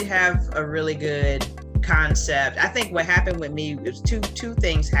it did have a really good concept. I think what happened with me was two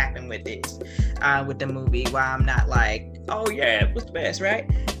things happened with this, with the movie. Why I'm not like, oh yeah, it was the best, right?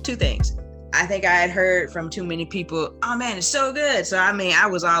 Two things. I think I had heard from too many people, oh man, it's so good. So I mean, I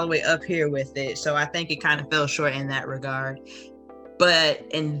was all the way up here with it. So I think it kind of fell short in that regard.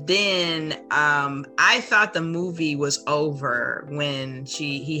 And then I thought the movie was over when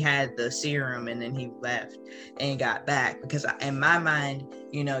he had the serum and then he left and got back, because in my mind,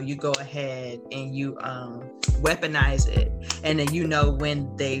 you know, you go ahead and you weaponize it, and then you know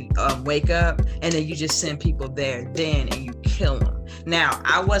when they wake up, and then you just send people there then and you kill them. Now,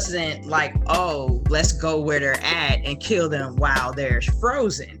 I wasn't like, oh, let's go where they're at and kill them while they're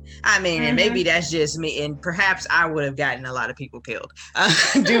frozen. I mean, and maybe that's just me, and perhaps I would have gotten a lot of people killed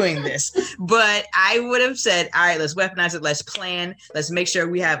doing this. But I would have said, all right, let's weaponize it. Let's plan. Let's make sure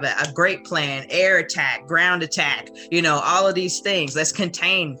we have a great plan. Air attack, ground attack, you know, all of these things. Let's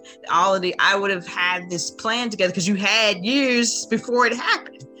contain all of I would have had this plan together, because you had years before it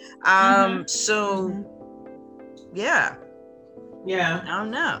happened. Yeah. I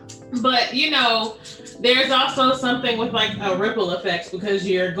don't know. But, you know, there's also something with like a ripple effects, because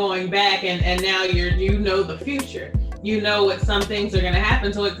you're going back and now you know the future. You know what some things are going to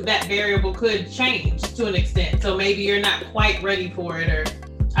happen. So that variable could change to an extent. So maybe you're not quite ready for it, or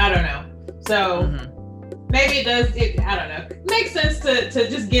I don't know. So maybe it does. I don't know. Makes sense to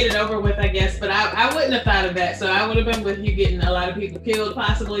just get it over with, I guess. But I wouldn't have thought of that. So I would have been with you getting a lot of people killed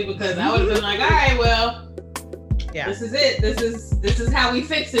possibly, because I would have been like, all right, well, yeah, this is it. This is how we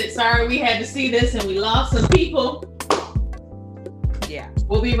fix it. Sorry, we had to see this and we lost some people. Yeah,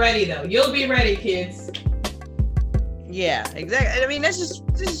 we'll be ready though. You'll be ready, kids. Yeah, exactly. I mean, this is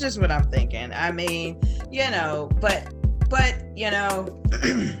just what I'm thinking. I mean, you know, but you know,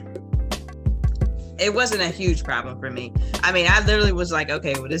 it wasn't a huge problem for me. I mean, I literally was like, this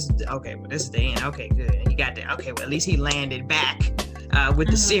is the end. Okay, good. And you got that. Okay, well, at least he landed back with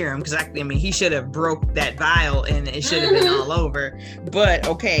the serum, because I mean, he should have broke that vial and it should have been all over. But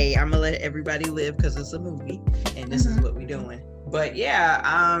okay, I'm gonna let everybody live because it's a movie and this is what we're doing. But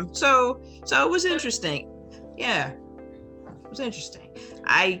yeah, so it was interesting. Yeah, it was interesting.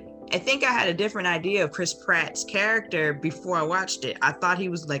 I think I had a different idea of Chris Pratt's character before I watched it. I thought he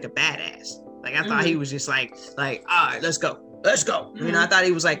was like a badass. Like I thought he was just like, all right, let's go. You know, I thought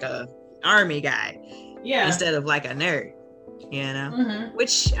he was like a army guy, instead of like a nerd. You know,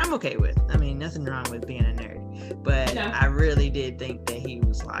 which I'm okay with. I mean, nothing wrong with being a nerd, but I really did think that he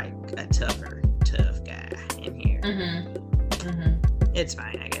was like a tough guy in here. It's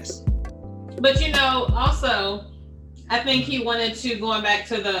fine, I guess. But you know, also, I think he wanted to, going back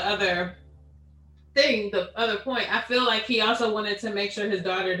to the other the other point, I feel like he also wanted to make sure his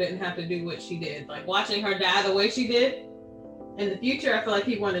daughter didn't have to do what she did. Like watching her die the way she did in the future, I feel like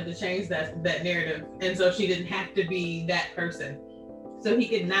he wanted to change that narrative. And so she didn't have to be that person. So he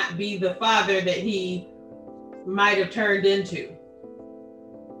could not be the father that he might have turned into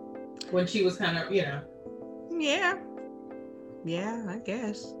when she was kind of, Yeah, I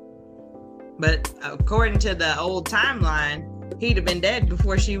guess. But according to the old timeline, he'd have been dead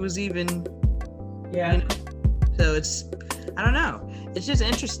before she was even. Yeah. So it's, I don't know. It's just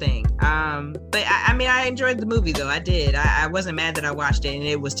interesting. But I mean, I enjoyed the movie though. I did. I wasn't mad that I watched it, and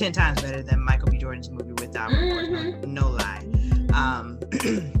it was 10 times better than Michael B. Jordan's movie with Albert. No lie.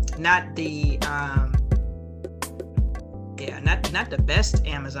 Not the not the best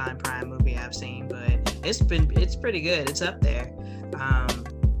Amazon Prime movie I've seen, but it's pretty good. It's up there.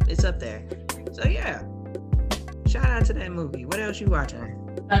 So yeah. Shout out to that movie. What else you watching?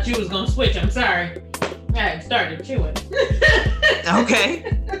 Thought you was gonna switch. I'm sorry. I had started chewing. Okay.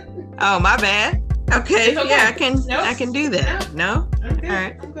 Oh, my bad. Okay. Okay. Yeah, I Nope. can do that. No? I'm good. All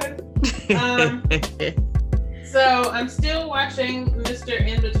right. I'm good. So I'm still watching Mr.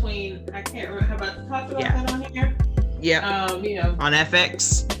 In Between. I can't remember how about to talk about that on here. Yeah. On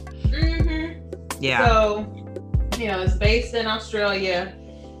FX. Yeah. So, it's based in Australia,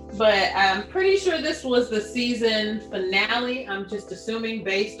 but I'm pretty sure this was the season finale. I'm just assuming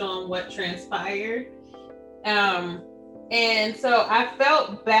based on what transpired. And so I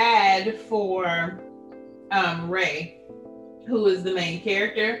felt bad for Ray, who is the main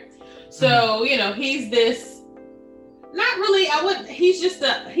character. So, he's this, not really,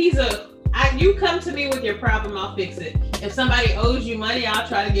 you come to me with your problem, I'll fix it. If somebody owes you money, I'll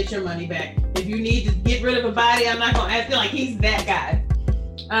try to get your money back. If you need to get rid of a body, I'm not gonna, I feel like he's that guy.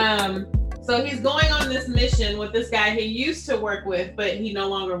 So he's going on this mission with this guy he used to work with, but he no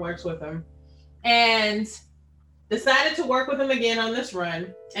longer works with him. And decided to work with him again on this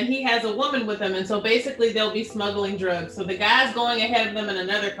run. And he has a woman with him. And so basically they'll be smuggling drugs. So the guy's going ahead of them in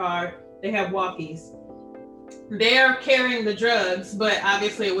another car. They have walkies. They're carrying the drugs, but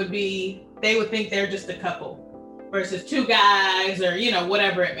obviously they would think they're just a couple versus two guys or,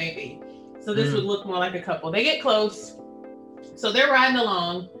 whatever it may be. So this would look more like a couple. They get close. So they're riding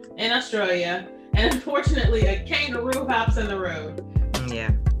along in Australia. And unfortunately, a kangaroo hops in the road.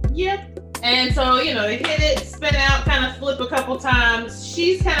 Yeah. Yep. And so, they hit it, spin out, kind of flip a couple times.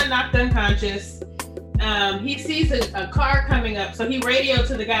 She's kind of knocked unconscious. He sees a car coming up. So he radioed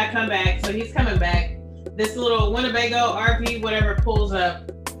to the guy, come back. So he's coming back. This little Winnebago RV, whatever, pulls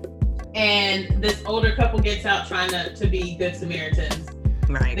up. And this older couple gets out trying to be good Samaritans.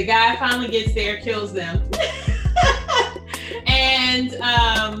 Right. The guy finally gets there, kills them. And,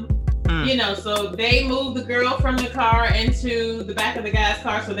 so they move the girl from the car into the back of the guy's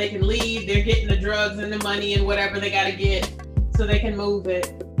car so they can leave. They're getting the drugs and the money and whatever they got to get so they can move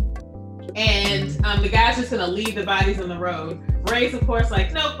it. And the guy's just going to leave the bodies on the road. Ray's, of course,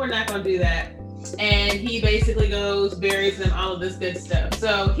 like, nope, we're not going to do that. And he basically goes, buries them, all of this good stuff.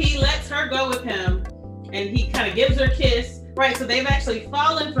 So he lets her go with him and he kind of gives her a kiss. Right, so they've actually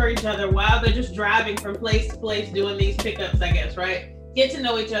fallen for each other while they're just driving from place to place doing these pickups, I guess, right? Get to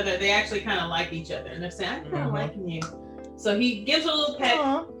know each other. They actually kind of like each other. And they're saying, I'm kind of liking you. So he gives her a little pet.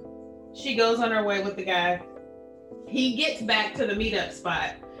 Aww. She goes on her way with the guy. He gets back to the meetup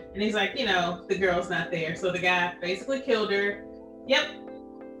spot. And he's like, the girl's not there. So the guy basically killed her. Yep.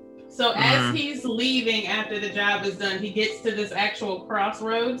 So as he's leaving after the job is done, he gets to this actual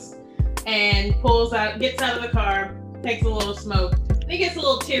crossroads and gets out of the car, takes a little smoke. And he gets a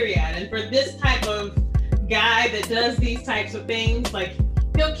little teary-eyed. And for this type of guy that does these types of things, like,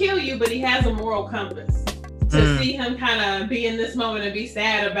 he'll kill you, but he has a moral compass. To see him kind of be in this moment and be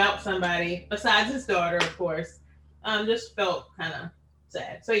sad about somebody, besides his daughter, of course, just felt kind of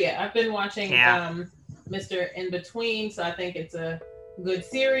sad. So yeah, I've been watching Mr. In Between, so I think it's a good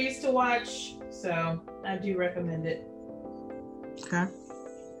series to watch. So I do recommend it.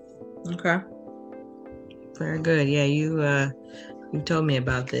 Okay. Very good. Yeah, you told me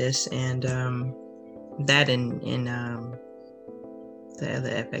about this and that in the other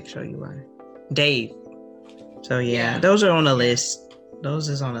FX show you watched, Dave. So yeah, those are on the list. Those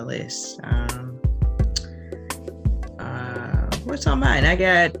is on the list. What's on mine? I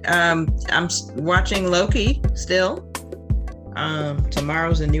got I'm watching Loki still.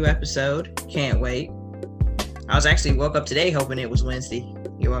 Tomorrow's a new episode. Can't wait. I was actually woke up today hoping it was Wednesday.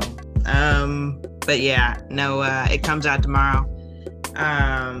 You're welcome. But yeah, no, it comes out tomorrow.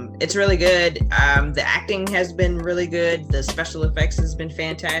 It's really good. The acting has been really good. The special effects has been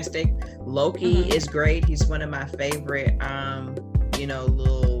fantastic. Loki is great. He's one of my favorite,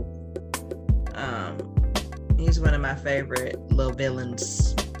 little He's one of my favorite little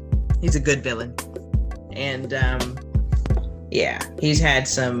villains. He's a good villain, and yeah, he's had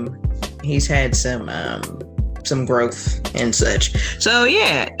some growth and such. So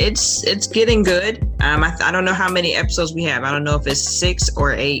yeah, it's getting good. I don't know how many episodes we have. I don't know if it's 6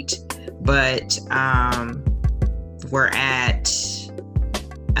 or 8, but we're at,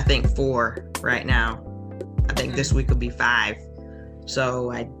 I think, 4 right now. I think this week will be 5.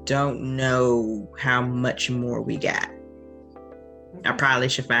 So I don't know how much more we got. I probably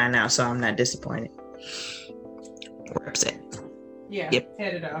should find out so I'm not disappointed or upset. Yeah, yep.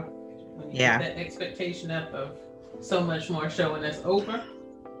 Head it off. When you yeah. get that expectation up of so much more show and it's over.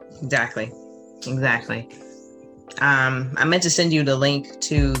 Exactly. I meant to send you the link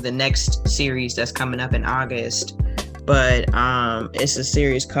to the next series that's coming up in August, but it's a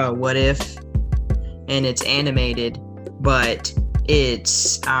series called What If, and it's animated, but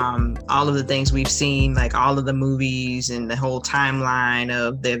it's all of the things we've seen, like all of the movies and the whole timeline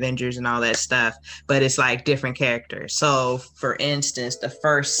of the Avengers and all that stuff, but it's like different characters. So for instance, the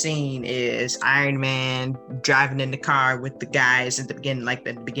first scene is Iron Man driving in the car with the guys at the beginning, like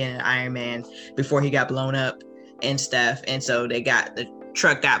the beginning of Iron Man before he got blown up and stuff. And so the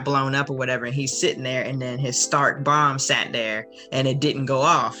truck got blown up or whatever, and he's sitting there, and then his Stark bomb sat there and it didn't go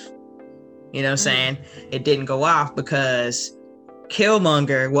off. You know what I'm saying? It didn't go off because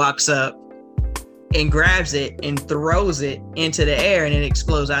Killmonger walks up and grabs it and throws it into the air, and it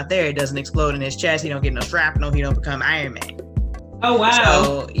explodes out there. It doesn't explode in his chest. He don't get no shrapnel. He don't become Iron Man. Oh wow!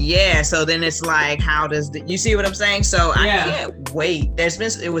 So yeah, so then it's like, how does you see what I'm saying? So I can't wait.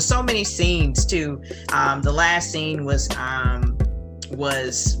 It was so many scenes too. The last scene was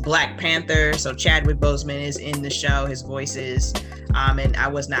Black Panther. So Chadwick Boseman is in the show. His voice is, and I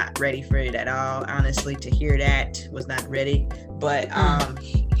was not ready for it at all. Honestly, to hear that, was not ready. But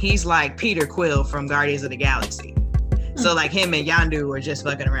he's like Peter Quill from Guardians of the Galaxy. So like him and Yondu were just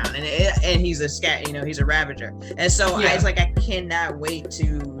fucking around, and he's a scat, he's a Ravager. And so I was like, I cannot wait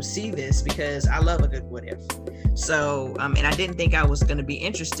to see this because I love a good What If. So and I didn't think I was gonna be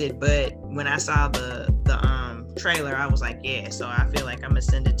interested, but when I saw the trailer, I was like, yeah. So I feel like I'm gonna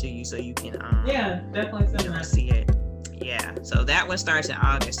send it to you so you can definitely send it. See it. Yeah. So that one starts in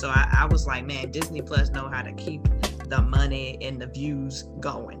August. So I was like, man, Disney Plus know how to keep the money and the views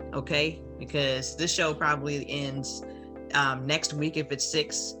going, okay? Because this show probably ends next week if it's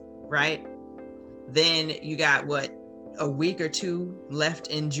 6, right? Then you got a week or 2 left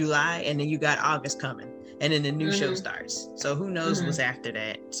in July, and then you got August coming, and then the new show starts. So who knows what's after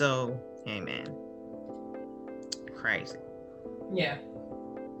that? So hey, man, crazy. Yeah.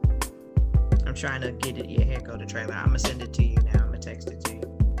 I'm trying to get it. Yeah, here go the trailer. I'm gonna send it to you now. I'm gonna text it to you.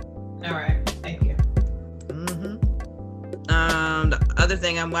 All right. Thank you. The other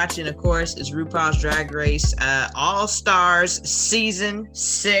thing I'm watching, of course, is RuPaul's Drag Race All Stars Season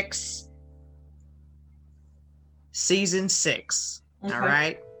 6. Season 6. Okay. All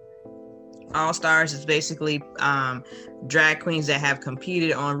right. All Stars is basically drag queens that have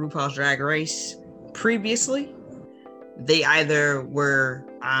competed on RuPaul's Drag Race previously. They either were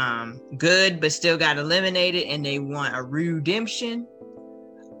good but still got eliminated and they want a redemption,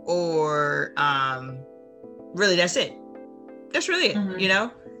 or really that's it. That's really it.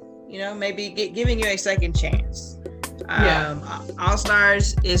 Maybe giving you a second chance. All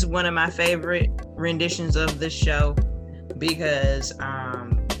Stars is one of my favorite renditions of this show because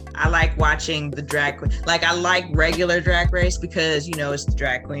I like watching the drag queen. Like, I like regular Drag Race because it's the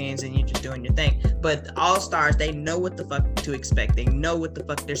drag queens and you're just doing your thing. But All Stars, they know what the fuck to expect. They know what the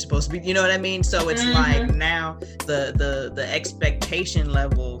fuck they're supposed to be. You know what I mean? So it's like now the expectation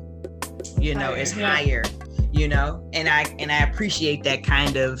level, is higher. And I appreciate that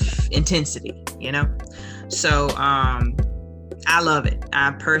kind of intensity, So I love it.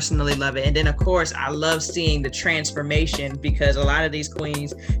 I personally love it. And then of course I love seeing the transformation because a lot of these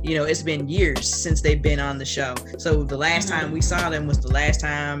queens, it's been years since they've been on the show. So the last time we saw them was the last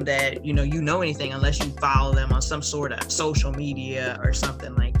time that you know anything, unless you follow them on some sort of social media or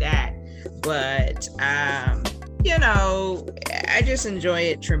something like that. But I just enjoy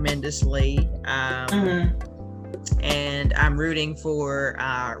it tremendously. And I'm rooting for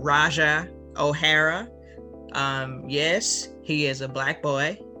Raja O'Hara. Yes, he is a Black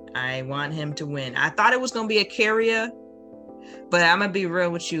boy. I want him to win. I thought it was going to be A'keria, but I'm going to be real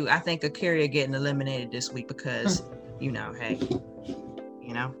with you. I think A'keria getting eliminated this week because, hey,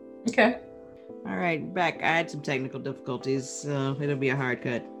 Okay. All right, back. I had some technical difficulties, so it'll be a hard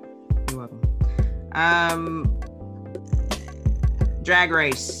cut. You're welcome. Drag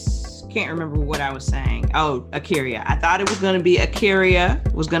Race. Can't remember what I was saying. Oh, A'keria. I thought it was going to be A'keria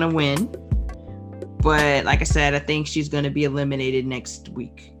was going to win. But like I said, I think she's going to be eliminated next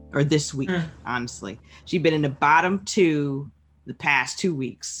week or this week. Honestly, she's been in the bottom 2 the past 2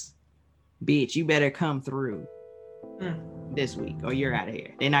 weeks. Bitch, you better come through this week or you're out of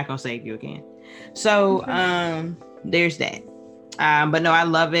here. They're not gonna save you again. So there's that. But no, I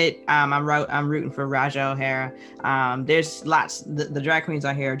love it. I'm rooting for Raja O'Hara. There's lots. The drag queens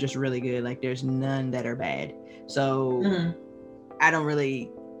on here are just really good. Like there's none that are bad. So I don't really.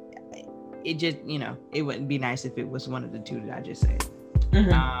 It just it wouldn't be nice if it was one of the 2 that I just said.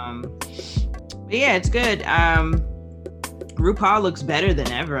 But yeah, it's good. RuPaul looks better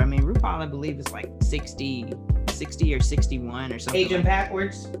than ever. I mean, RuPaul, I believe, is like 60 or 61 or something. Aging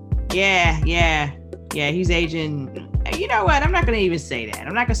backwards. Yeah. He's aging. You know what? I'm not gonna even say that.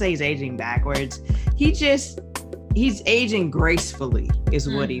 I'm not gonna say he's aging backwards. He's aging gracefully, is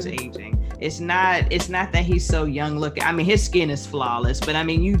what he's aging. It's not that he's so young looking. I mean, his skin is flawless, but I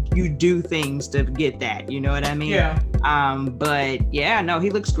mean, you do things to get that. You know what I mean? Yeah. But yeah, no, he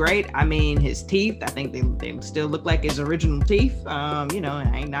looks great. I mean, his teeth, I think they still look like his original teeth. I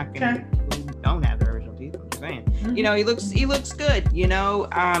ain't knocking who don't have their original teeth. I'm just saying. He looks good.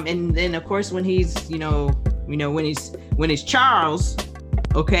 And then of course when he's when he's Charles,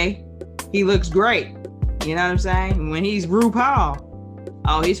 okay, he looks great. You know what I'm saying? When he's RuPaul,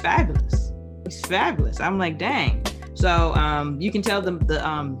 oh, he's fabulous. He's fabulous. I'm like, dang. So you can tell the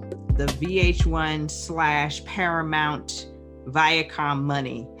VH1 / Paramount Viacom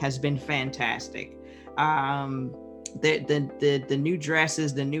money has been fantastic. The new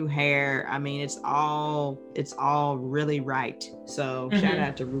dresses, the new hair. I mean, it's all really right. So shout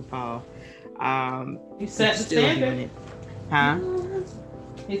out to RuPaul. You set the standard. Huh?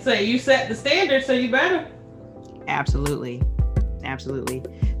 He said you set the standard, so you better. Absolutely.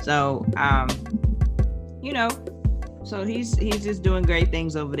 So, so he's just doing great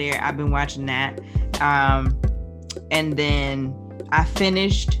things over there. I've been watching that. And then I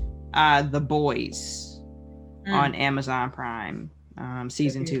finished The Boys on Amazon Prime,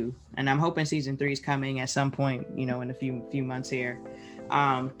 season 2. And I'm hoping season 3 is coming at some point, in a few months here.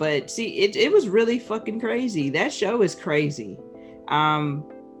 But see, it was really fucking crazy. That show is crazy.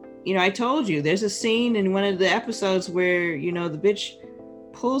 I told you there's a scene in one of the episodes where, the bitch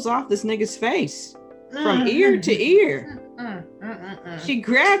pulls off this nigga's face from ear to ear. She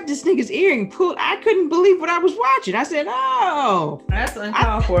grabbed this nigga's ear and pulled. I couldn't believe what I was watching. I said, oh. That's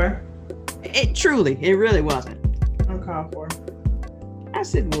uncalled for. It really wasn't. Uncalled for. I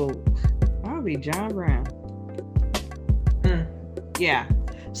said, well, I'll be John Brown. Yeah.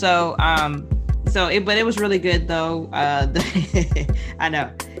 So, but it was really good though. I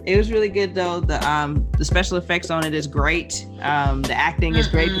know. It was really good though. The special effects on it is great. The acting is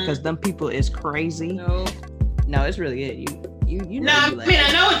great because them people is crazy. No, it's really good. You know. No,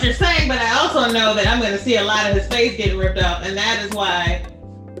 I know what you're saying, but I also know that I'm going to see a lot of his face getting ripped off, and that is why.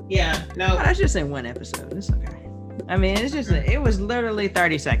 Yeah, no. Oh, that's just in one episode. It's okay. I mean, it's just it was literally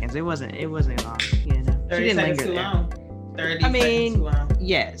 30 seconds. It wasn't long. 30 seconds too long. 30 seconds too long.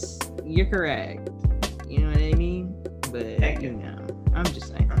 Yes, you're correct. You know what I mean? But I'm just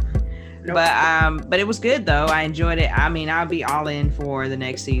saying. Nope. But it was good though. I enjoyed it. I mean, I'll be all in for the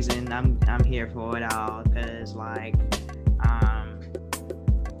next season. I'm here for it all because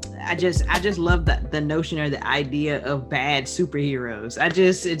I just love the notion or the idea of bad superheroes.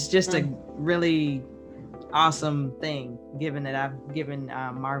 It's just a really awesome thing, given that I've given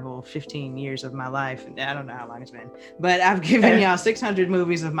Marvel 15 years of my life. I don't know how long it's been, but I've given y'all 600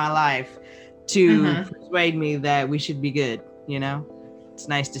 movies of my life to persuade me that we should be good. It's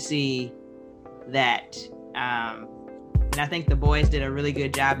nice to see that. And I think The Boys did a really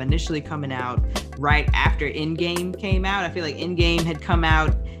good job initially coming out right after Endgame came out. I feel like Endgame had come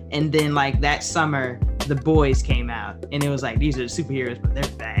out, and then like that summer, The Boys came out, and it was like, these are the superheroes, but they're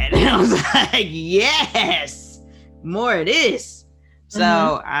bad. And I was like, yes, more of this.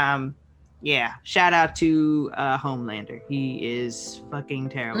 So, yeah, shout out to Homelander. He is fucking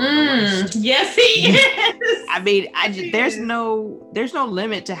terrible. Yes, he is. I mean, there's no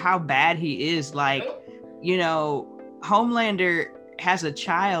limit to how bad he is. Like, Homelander has a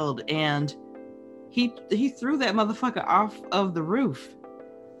child, and he threw that motherfucker off of the roof.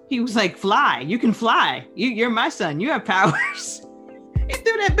 He was like, fly, you can fly. You're my son, you have powers. He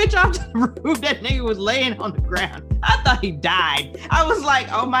threw that bitch off the roof. That nigga was laying on the ground. I thought he died. I was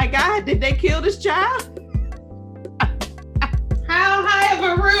like, oh my God, did they kill this child? How high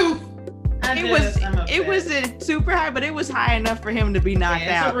of a roof? It wasn't super high, but it was high enough for him to be knocked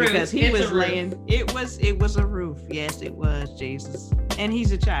out because he was laying. It was a roof. Yes, it was, Jesus. And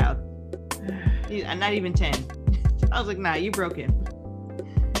he's a child. He's not even 10. I was like, nah, you broke him.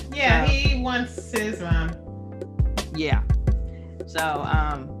 Yeah, he wants his mom. Yeah. So,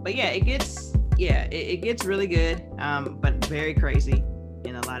 but yeah, it gets really good, but very crazy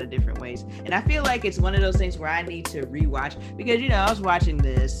in a lot of different ways. And I feel like it's one of those things where I need to rewatch because I was watching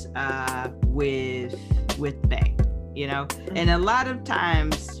this with Bay, and a lot of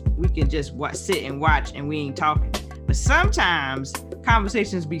times we can just sit and watch and we ain't talking. But sometimes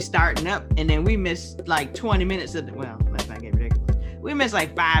conversations be starting up and then we miss like 20 minutes of let's not get ridiculous. We miss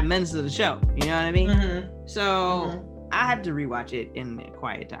like 5 minutes of the show. You know what I mean? Mm-hmm. So I have to rewatch it in a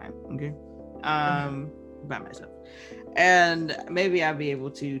quiet time. Okay. By myself. And maybe I'll be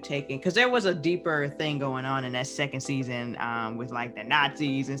able to take it because there was a deeper thing going on in that second season with like the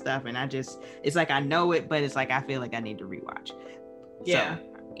Nazis and stuff. And it's like I know it, but it's like I feel like I need to rewatch. Yeah. So,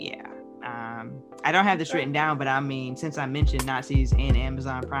 yeah. I don't have this written down, but I mean, since I mentioned Nazis and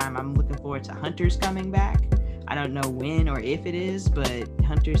Amazon Prime, I'm looking forward to Hunters coming back. I don't know when or if it is, but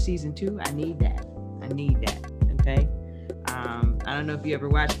Hunters season 2, I need that. Okay. I don't know if you ever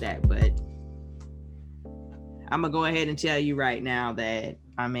watched that, but I'm gonna go ahead and tell you right now that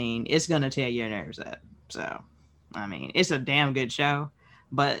it's gonna tear your nerves up. So, it's a damn good show,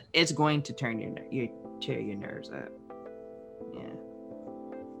 but it's going to tear your nerves up. Yeah.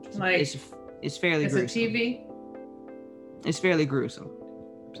 Like it's fairly gruesome. It's a TV? It's fairly gruesome.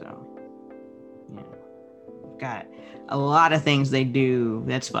 So, yeah. Got a lot of things they do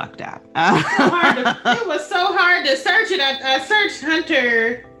that's fucked up. It was so hard to search it. I searched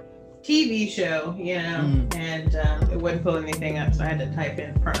Hunter TV show, and it wouldn't pull anything up, so I had to type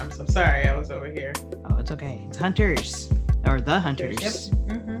in Prime. So sorry, I was over here. Oh, it's okay. It's Hunters or The Hunters. Yep.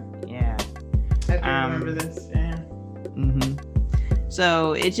 Mm-hmm. Yeah. I do remember this. Yeah. Mm-hmm.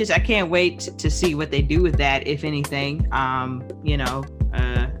 So it's just I can't wait to see what they do with that, if anything. Not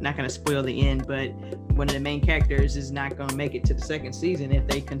gonna spoil the end, but one of the main characters is not gonna make it to the second season if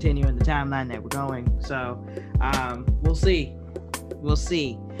they continue in the timeline that we're going. So we'll see.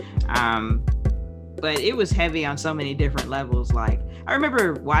 But it was heavy on so many different levels. Like I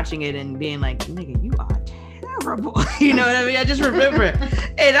remember watching it and being like, nigga, you are terrible. You know what I mean? I just remember it.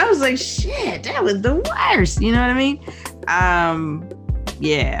 And I was like, shit, that was the worst. You know what I mean?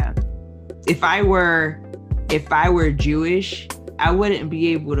 Yeah. If I were Jewish, I wouldn't be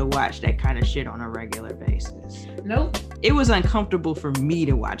able to watch that kind of shit on a regular basis. Nope. It was uncomfortable for me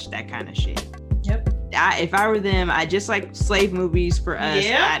to watch that kind of shit. Yep. If I were them, I just like slave movies for us.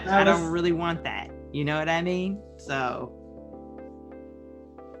 Yeah, I don't really want that. You know what I mean? So,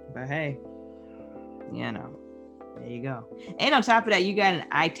 but hey, there you go. And on top of that, you got an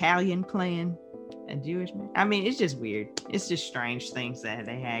Italian playing a Jewish man. I mean, it's just weird. It's just strange things that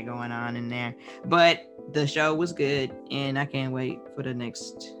they had going on in there. But the show was good, and I can't wait for the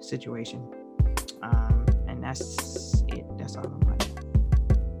next situation. And that's it. That's all I'm watching.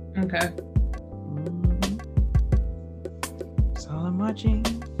 Okay. That's all I'm watching.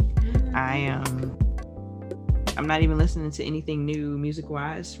 I'm not even listening to anything new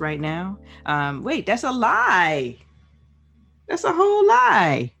music-wise right now. Wait, that's a lie. That's a whole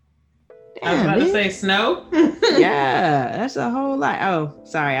lie. Damn, I was about to say Snow. Yeah, that's a whole lie. Oh,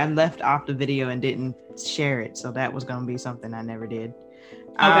 sorry, I left off the video and didn't share it, so that was gonna be something I never did.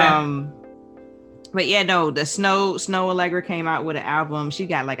 Okay. But yeah, no, the Snow Allegra came out with an album. She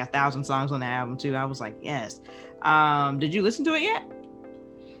got like 1,000 songs on the album too. I was like, yes. Did you listen to it yet?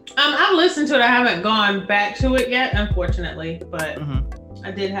 I've listened to it. I haven't gone back to it yet, unfortunately, but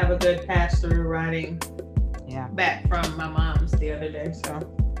I did have a good pass through riding back from my mom's the other day. So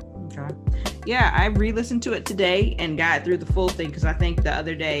okay. Yeah, I re-listened to it today and got through the full thing because I think the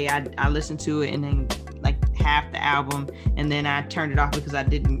other day I listened to it and then like half the album and then I turned it off because I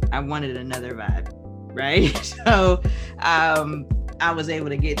wanted another vibe, right? So I was able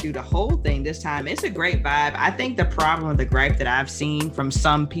to get through the whole thing this time. It's a great vibe. I think the problem, the gripe that I've seen from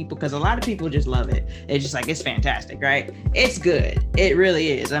some people, because a lot of people just love it. It's just like, it's fantastic, right? It's good. It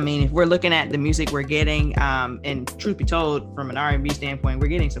really is. I mean, if we're looking at the music we're getting, and truth be told, from an R&B standpoint, we're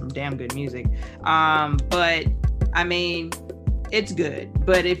getting some damn good music. But I mean, it's good.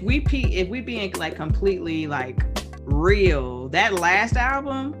 But if we being like completely like real, that last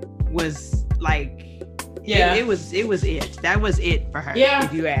album was like, yeah, it was it. That was it for her. Yeah.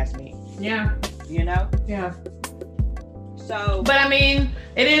 If you ask me. Yeah. You know? Yeah. So. But I mean,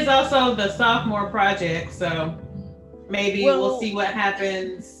 it is also the sophomore project, so maybe we'll see what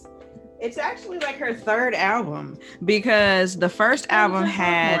happens. It's actually like her third album because the first album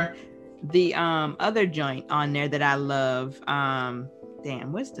had the other joint on there that I love.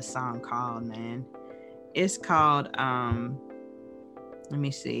 Damn, what's the song called, man? It's called let me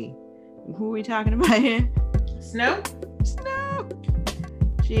see. Who are we talking about here? Snow.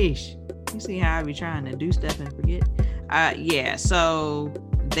 She Sheesh. You see how I be trying to do stuff and forget? Yeah, so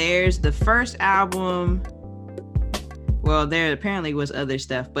there's the first album. Well, there apparently was other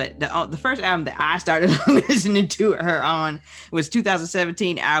stuff, but the first album that I started listening to her on was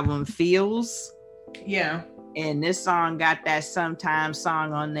 2017 album Feels. Yeah. And this song got that Sometimes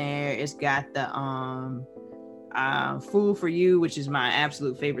song on there. It's got the Fool for You, which is my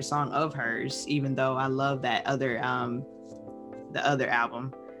absolute favorite song of hers, even though I love that other the other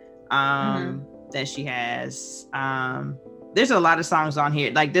album that she has. There's a lot of songs on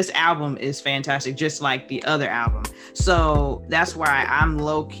here. Like, this album is fantastic, just like the other album. So that's why I'm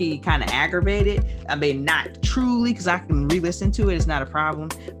low-key kind of aggravated. I mean, not truly, because I can re-listen to it. It's not a problem.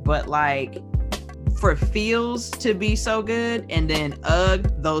 But like, for Feels to be so good, and then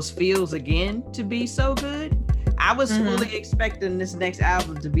those Feels again to be so good, I was fully expecting this next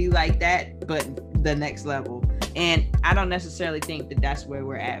album to be like that, but the next level. And I don't necessarily think that that's where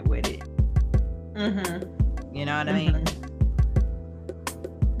we're at with it. You know what I mean?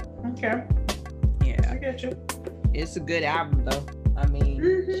 Okay. Yeah. I get you. It's a good album though. I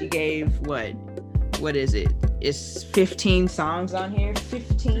mean, she gave what is it? It's 15 songs on here.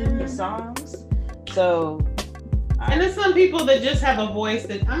 15 songs. So and there's some people that just have a voice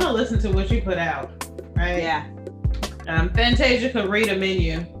that I'm gonna listen to what you put out. Right? Yeah. Fantasia could read a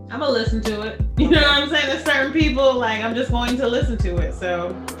menu. I'm gonna listen to it. You know what I'm saying? There's certain people, like, I'm just going to listen to it.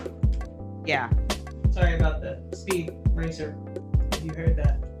 So yeah. Sorry about the speed racer. If you heard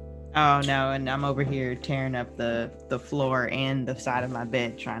that. Oh no, and I'm over here tearing up the floor and the side of my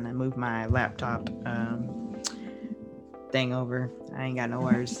bed trying to move my laptop thing over. I ain't got no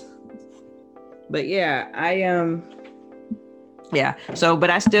words. But yeah, so but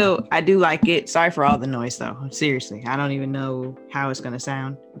I do like it. Sorry for all the noise though. Seriously. I don't even know how it's gonna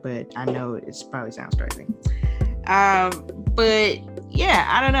sound, but I know it's probably sounds crazy. But yeah,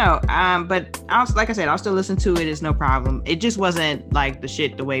 I don't know. But like I said, I'll still listen to it. It's no problem. It just wasn't like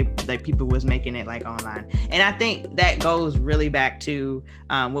the way that people was making it like online. And I think that goes really back to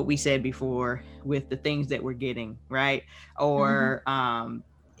what we said before with the things that we're getting, right? Or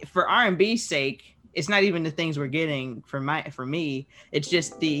for R&B's sake, it's not even the things we're getting for me. It's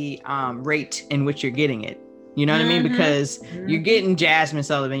just the rate in which you're getting it. You know what I mean? Because you're getting Jasmine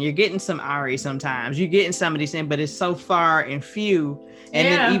Sullivan, you're getting some Ari sometimes, you're getting some of these things, but it's so far and few. And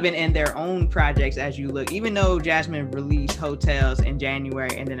then even in their own projects, as you look, even though Jasmine released Hotels in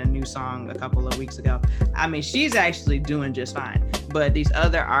January and then a new song a couple of weeks ago, I mean, she's actually doing just fine. But these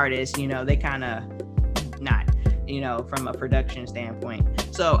other artists, you know, they kind of not, you know, from a production standpoint.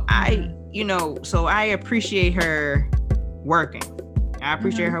 So I appreciate her working.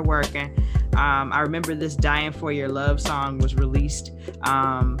 I remember this Dying for Your Love song was released.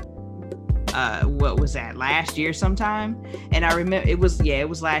 What was that, last year sometime? And I remember it was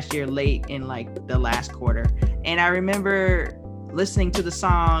last year, late in like the last quarter. And I remember listening to the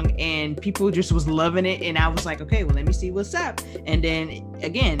song and people just was loving it. And I was like, okay, well, let me see what's up. And then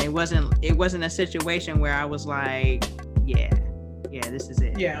again, it wasn't a situation where I was like, yeah, this is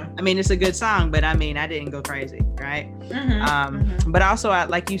it. Yeah. I mean, it's a good song, but I mean, I didn't go crazy, right? But also,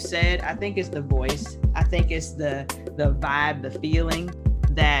 like you said, I think it's the voice. I think it's the vibe, the feeling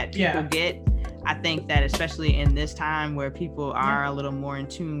that people get. I think that especially in this time where people are a little more in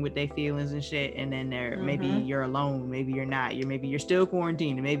tune with their feelings and shit, and then maybe you're alone, maybe you're not, maybe you're still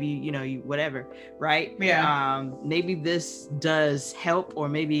quarantined, maybe you whatever, right? Maybe this does help, or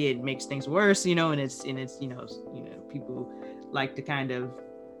maybe it makes things worse, and it's people like to kind of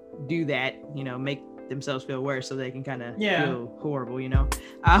do that, make themselves feel worse so they can kind of feel horrible,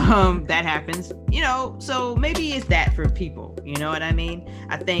 that happens, so maybe it's that for people, you know what I mean?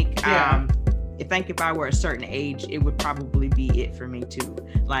 I think if I were a certain age, it would probably be it for me too,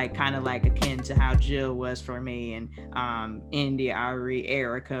 like kind of like akin to how Jill was for me, and India Ari,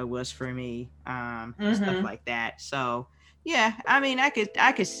 Erica was for me, stuff like that. So yeah, I mean, I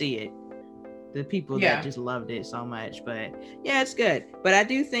could see it, the people that just loved it so much. But yeah, it's good. But I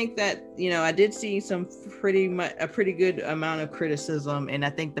do think that I did see a pretty good amount of criticism, and I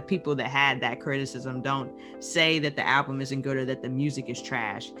think the people that had that criticism don't say that the album isn't good or that the music is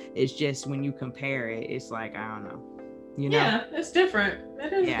trash. It's just when you compare it, it's like, I don't know, yeah, it's different.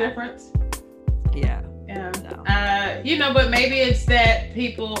 It is a difference. Yeah. So. But maybe it's that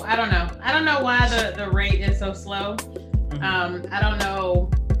people, I don't know why the rate is so slow. I don't know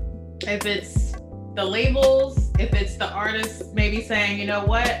if it's the labels, if it's the artists maybe saying, you know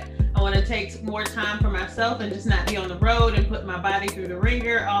what, I want to take more time for myself and just not be on the road and put my body through the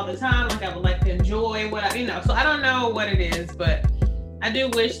ringer all the time. Like, I would like to enjoy so I don't know what it is, but I do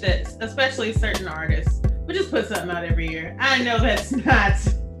wish that especially certain artists would just put something out every year. I know that's not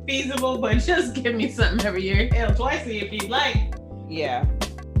feasible, but just give me something every year. Hell, twice a year if you'd like. Yeah.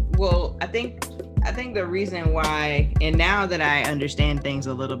 Well, I think the reason why, and now that I understand things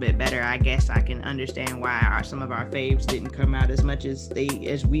a little bit better, I guess I can understand why some of our faves didn't come out as much as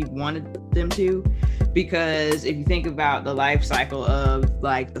we wanted them to. Because if you think about the life cycle of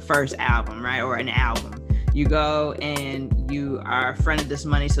like the first album, right, or an album, you go and you are fronted this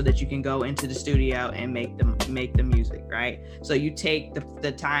money so that you can go into the studio and make the music, right? So you take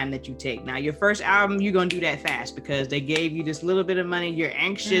the time that you take. Now your first album, you're gonna do that fast because they gave you this little bit of money. You're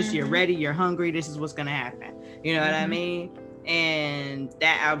anxious, you're ready, you're hungry. This is what's gonna happen. You know what I mean? And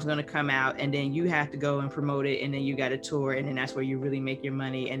that album's gonna come out, and then you have to go and promote it, and then you got to tour, and then that's where you really make your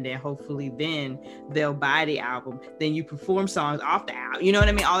money, and then hopefully then they'll buy the album. Then you perform songs off the album. You know what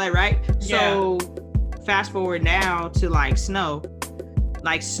I mean? All that, right? Yeah. So fast forward now to like Snow.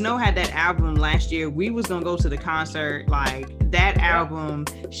 Like Snow had that album last year. We was gonna go to the concert. Like that album,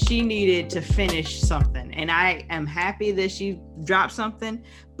 she needed to finish something, and I am happy that she dropped something,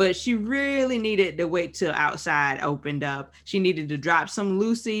 but she really needed to wait till Outside opened up. She needed to drop some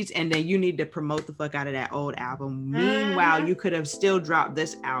Lucy's, and then you need to promote the fuck out of that old album. Meanwhile, you could have still dropped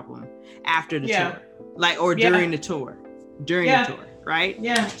this album after the tour, like, or during the tour, the tour, right?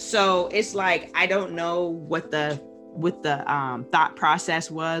 Yeah. So it's like, I don't know what the thought process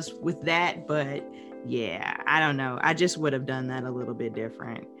was with that, but yeah, I don't know. I just would have done that a little bit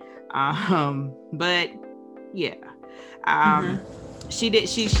different. But yeah.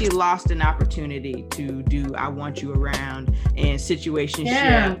 She lost an opportunity to do I Want You Around and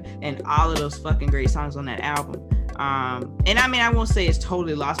Situationship and all of those fucking great songs on that album. And I mean, I won't say it's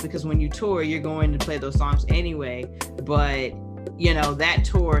totally lost, because when you tour, you're going to play those songs anyway, but you know, that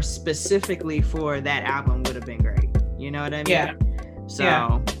tour specifically for that album would have been great. You know what I mean? Yeah.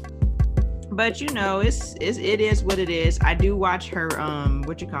 So, but you know, it is what it is. I do watch her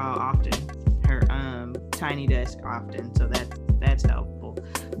often, her Tiny Desk often, so that's helpful.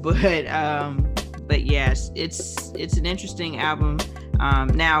 But yes, it's an interesting album.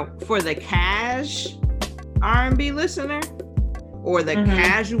 Now for the cash R&B listener, or the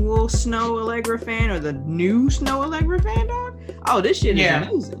casual Snoh Aalegra fan, or the new Snoh Aalegra fan, dog. Oh, this shit is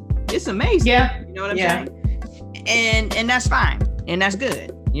amazing. It's amazing. Yeah. You know what I'm saying? And that's fine, and that's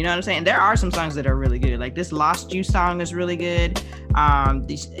good. You know what I'm saying? There are some songs that are really good. Like this Lost You song is really good.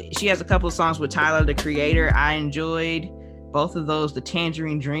 She has a couple of songs with Tyler, the Creator. I enjoyed both of those. The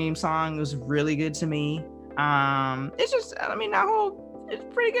Tangerine Dream song was really good to me. It's just, I mean, it's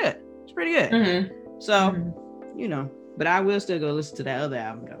pretty good. It's pretty good. So, you know, but I will still go listen to that other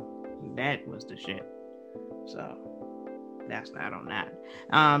album though. That was the shit. So that's not on that.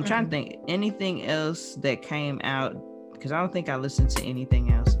 I'm trying to think anything else that came out, because I don't think I listened to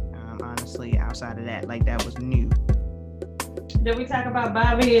anything else, honestly, outside of that. Like that was new. Did we talk about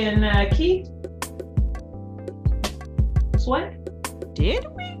Bobby and Keith Sweat? Did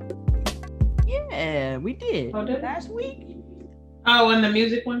we? Yeah, we did. Oh, did last week? Oh, and the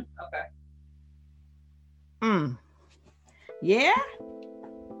music one? Okay. Yeah?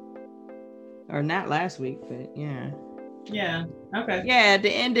 Or not last week, but yeah. Yeah. Okay. Yeah,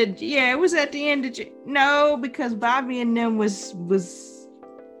 it was at the end of no, because Bobby and them was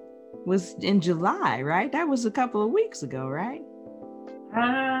in July, right? That was a couple of weeks ago, right?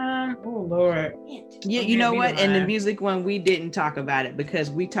 Oh Lord. Yeah, you know what? And the music one, we didn't talk about it because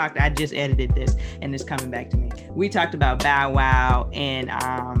I just edited this and it's coming back to me. We talked about Bow Wow and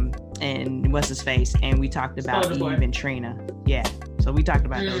what's his face, and we talked about Eve and Trina. Yeah. So we talked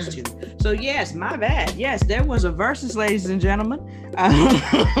about those two. So yes, my bad. Yes, there was a versus, ladies and gentlemen.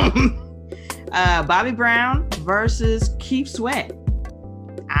 Bobby Brown versus Keith Sweat.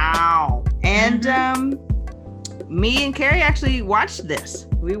 Ow. And me and Carrie actually watched this.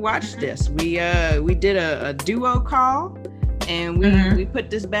 We watched this. We did a duo call, and we put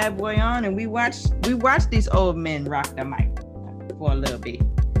this bad boy on, and we watched these old men rock the mic for a little bit.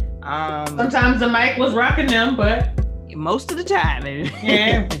 Sometimes the mic was rocking them, but most of the time.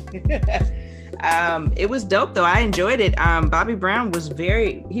 Yeah. It was dope though. I enjoyed it. Bobby Brown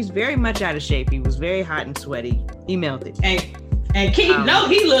he's very much out of shape. He was very hot and sweaty. He melted. And Keith,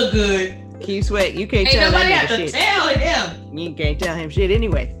 he looked good. Keith Sweat, you can't tell nobody that have to shit. Tell him. You can't tell him shit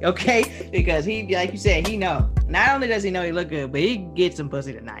anyway, okay? Because he, like you said, he know. Not only does he know he look good, but he gets some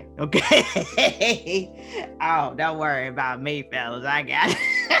pussy tonight, okay? Oh, don't worry about me, fellas. I got it.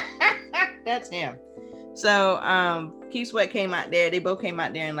 That's him. So Keith Sweat came out there. They both came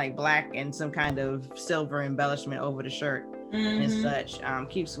out there in like black and some kind of silver embellishment over the shirt and such.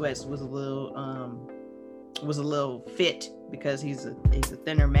 Keith Sweat was a little fit because he's a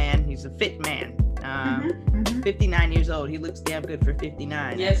thinner man. He's a fit man. 59 years old. He looks damn good for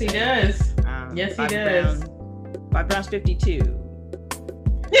 59. Yes, he does. Yes, he does. Bobby Brown's 52.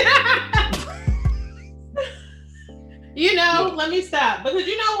 You know, let me stop, because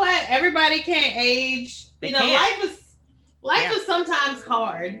you know what? Everybody can't age. They can't. Life Yeah. is sometimes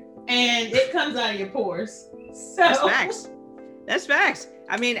hard, and it comes out of your pores. So That's facts. That's facts.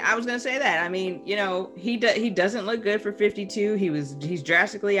 I mean, I was gonna say that. I mean, you know, he doesn't look good for 52. He's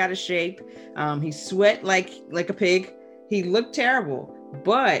drastically out of shape. He sweat like a pig. He looked terrible.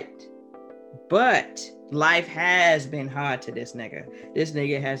 But life has been hard to this nigga. This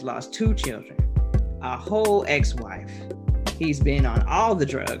nigga has lost 2 children, a whole ex-wife. He's been on all the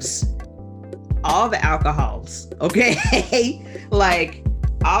drugs, all the alcohols, okay? Like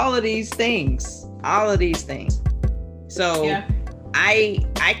all of these things. So yeah.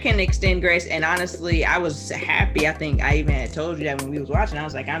 I can extend grace, and honestly, I was happy. I think I even had told you that when we was watching. I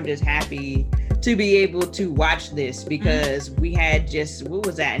was like, I'm just happy to be able to watch this, because we had just, what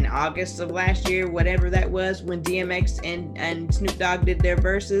was that, in August of last year, whatever that was, when DMX and Snoop Dogg did their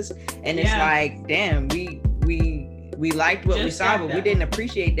verses, and it's like, damn, we liked what we saw, but we didn't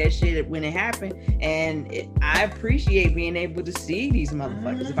appreciate that shit when it happened. And I appreciate being able to see these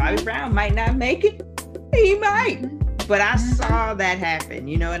motherfuckers. Bobby Brown might not make it, he might, but I saw that happen.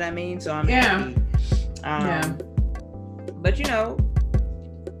 You know what I mean? So I'm happy. But you know,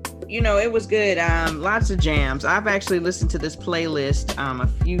 it was good. Lots of jams. I've actually listened to this playlist a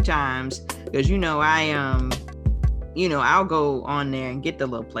few times, because I'll go on there and get the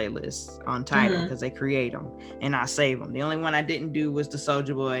little playlists on Tidal, because they create them and I save them. The only one I didn't do was the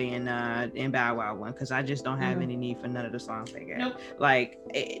Soulja Boy and Bow Wow one, because I just don't have any need for none of the songs they got. Nope. Like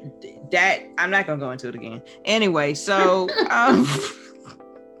that. I'm not gonna go into it again. Anyway, so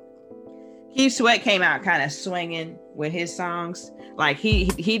Keith Sweat came out kind of swinging with his songs. Like he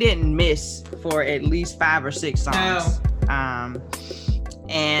didn't miss for at least 5 or 6 songs. No.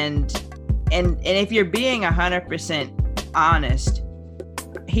 And if you're being 100% honest,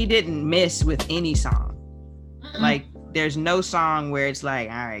 he didn't miss with any song. Like there's no song where it's like,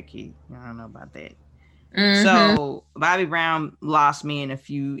 all right, Keith, I don't know about that. So Bobby Brown lost me in a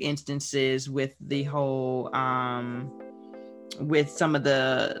few instances with the whole with some of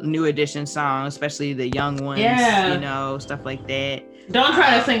the new edition songs, especially the young ones, stuff like that. Don't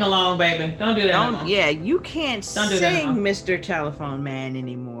try to sing along, baby. Don't do that. You can't sing Mr. Telephone Man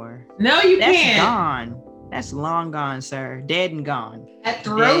anymore. No, you can't. That's gone. That's long gone, sir. Dead and gone. That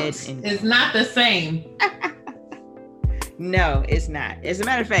throat is not the same. No, it's not. As a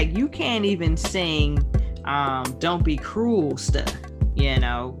matter of fact, you can't even sing Don't Be Cruel stuff,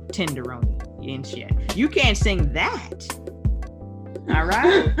 Tenderoni and shit. You can't sing that. All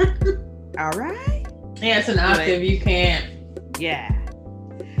right? All right? Yeah, it's an octave. You can't. Yeah.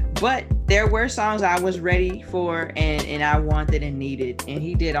 But there were songs I was ready for and I wanted and needed. And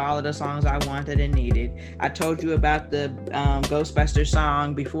he did all of the songs I wanted and needed. I told you about the Ghostbusters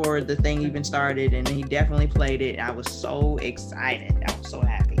song before the thing even started, and he definitely played it. I was so excited. I was so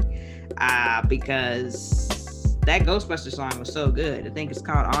happy. Because that Ghostbusters song was so good. I think it's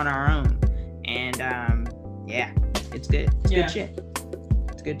called On Our Own. And it's good. It's good shit.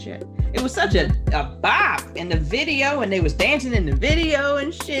 It's good shit. It was such a bop in the video, and they was dancing in the video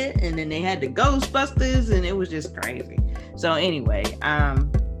and shit, and then they had the Ghostbusters, and it was just crazy. So anyway,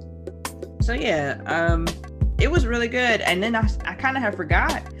 it was really good. And then I kind of have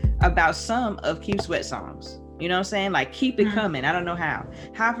forgot about some of Keith Sweat songs. You know what I'm saying? Like Keep It Coming. I don't know how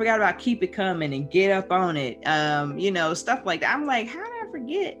I forgot about Keep It Coming and Get Up on It. Stuff like that. I'm like, how did I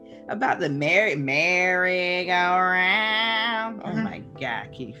forget about the merry-go-round? Oh my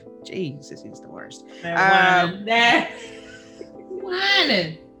God, Keith. Jesus, he's the worst.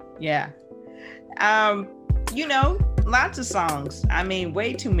 Whining. Yeah. Lots of songs. I mean,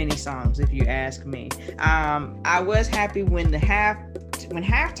 way too many songs, if you ask me. I was happy when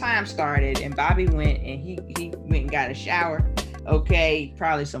halftime started and Bobby went and he went and got a shower. Okay,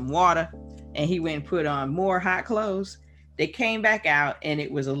 probably some water, and he went and put on more hot clothes. They came back out and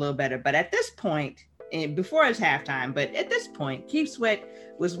it was a little better. But at this point, and before it's halftime, but at this point, Keith Sweat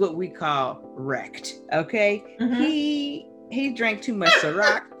was what we call wrecked. Okay, he drank too much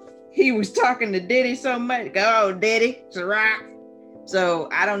Ciroc. He was talking to Diddy so much. Go, Diddy, Ciroc. So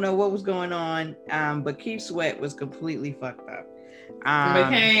I don't know what was going on, but Keith Sweat was completely fucked up.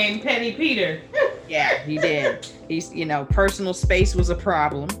 Became Petty Peter. Yeah, he did. He's, personal space was a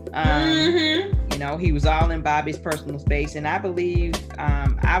problem. He was all in Bobby's personal space, and I believe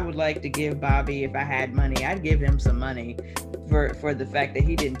I would like to give Bobby, if I had money, I'd give him some money for the fact that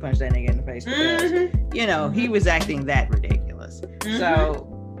he didn't punch that nigga in the face because, he was acting that ridiculous. So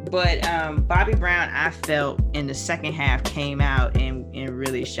But Bobby Brown, I felt in the second half came out and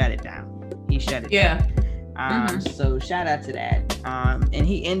really shut it down. He shut it down. So shout out to that. And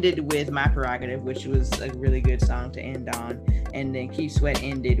he ended with My Prerogative, which was a really good song to end on. And then Keith Sweat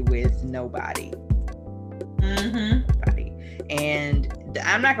ended with Nobody. Nobody. And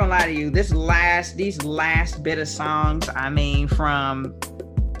I'm not gonna lie to you, these last bit of songs, I mean, from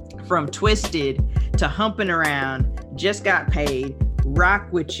Twisted to Humping Around, Just Got Paid, Rock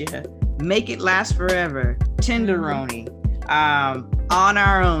With You, Make It Last Forever, Tenderoni, On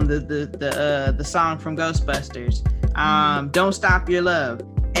Our Own, the song from Ghostbusters, Don't Stop Your Love,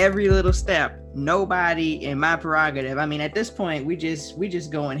 Every Little Step, Nobody, and My Prerogative. I mean, at this point, we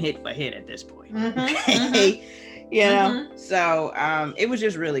just going hit for hit at this point. You know, so it was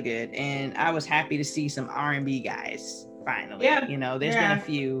just really good, and I was happy to see some R&B guys finally. You know, there's been a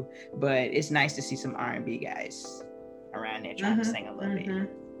few, but it's nice to see some R&B guys around there trying to sing a little bit.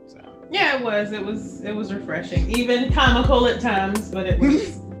 So yeah, it was refreshing, even comical at times, but it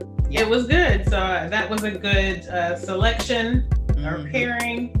was it was good. So that was a good selection or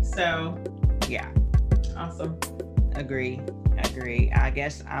pairing. So yeah, awesome. Agree. I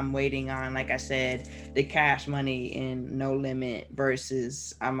guess I'm waiting on, like I said, the Cash Money in No Limit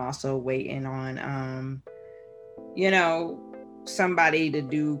versus I'm also waiting on you know, somebody to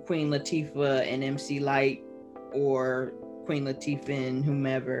do Queen Latifah and MC Lyte, or Queen Latifah and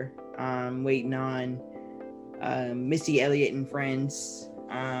whomever. Waiting on Missy Elliott and Friends.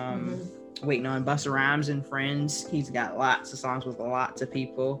 Waiting on Busta Rhymes and Friends. He's got lots of songs with lots of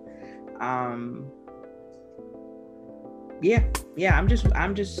people. Yeah, I'm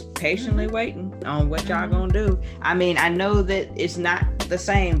just patiently waiting on what y'all gonna do. I mean, I know that it's not the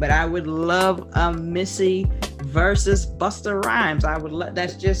same, but I would love Missy versus Busta Rhymes. I would love,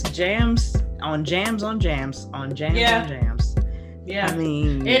 that's just jams on jams on jams on jams on jams. Yeah, I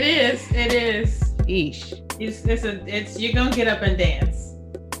mean, it is. Eesh. It's you're gonna get up and dance.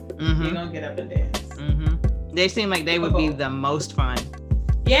 You're gonna get up and dance. They seem like they would be the most fun.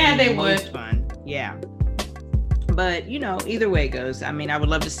 Yeah, they would. Most fun. Yeah. But, you know, either way it goes. I mean, I would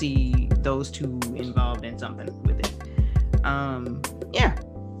love to see those two involved in something with it. Yeah.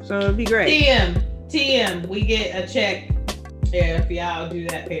 So it'd be great. TM, we get a check if y'all do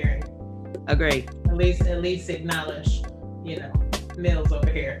that pairing. Agree. At least acknowledge, you know, Mills over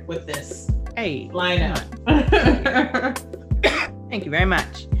here with this lineup. Thank you very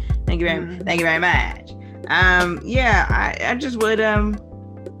much. Thank you very much. Yeah, I just would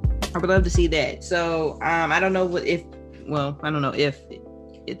I would love to see that. So I don't know if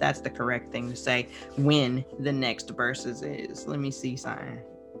that's the correct thing to say, when the next versus is. Let me see something.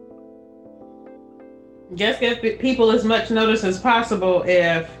 Just give people as much notice as possible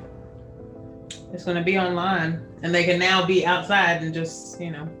if it's going to be online, and they can now be outside and just, you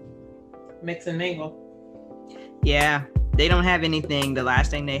know, mix and mingle. Yeah, they don't have anything. The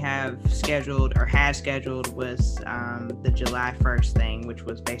last thing they have scheduled or had scheduled was the July 1st thing, which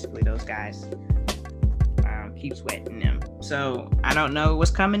was basically those guys Keith Sweat them. So I don't know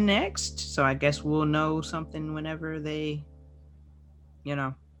what's coming next. So I guess we'll know something whenever they, you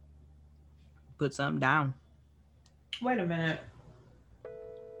know, put something down. Wait a minute.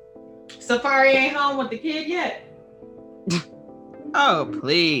 Safari ain't home with the kid yet. Oh,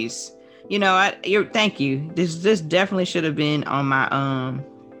 please. You know, thank you. This definitely should have been on my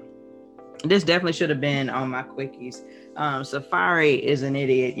This definitely should have been on my quickies. Safari is an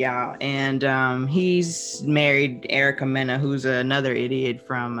idiot, y'all, and he's married Erica Mena, who's another idiot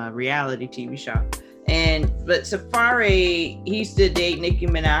from a reality TV show. But Safari, he used to date Nicki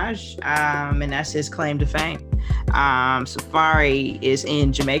Minaj, and that's his claim to fame. Safari is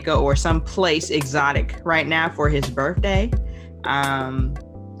in Jamaica or someplace exotic right now for his birthday,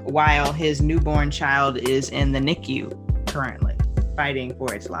 while his newborn child is in the NICU currently, fighting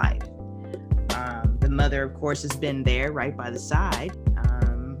for its life. The mother, of course, has been there right by the side.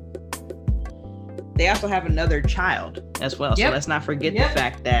 They also have another child as well. So let's not forget the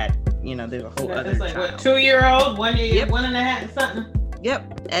fact that, you know, there's a whole other like, child. What, 2-year-old, 1 year, 1.5 something.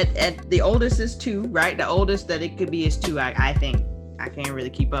 Yep. At the oldest is 2, right? The oldest that it could be is 2. I think. I can't really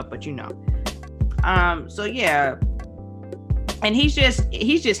keep up, but you know. So yeah. And he's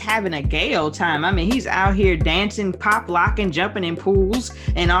just having a gay old time. I mean, he's out here dancing, pop locking, jumping in pools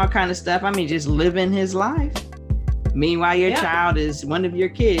and all kind of stuff. I mean, just living his life. Meanwhile, your child is, one of your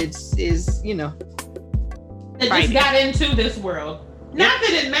kids is, you know, that just got into this world. Not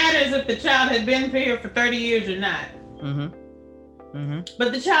that it matters if the child had been here for 30 years or not.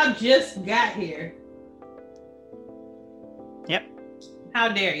 But the child just got here. Yep. How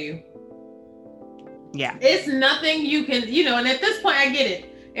dare you? Yeah. It's nothing you can, you know, and at this point I get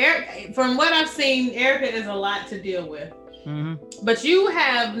it. Eric, from what I've seen, Erica is a lot to deal with. Mm-hmm. But you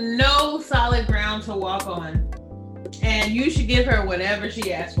have no solid ground to walk on. And you should give her whatever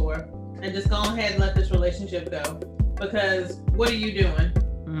she asks for. And just go ahead and let this relationship go. Because what are you doing?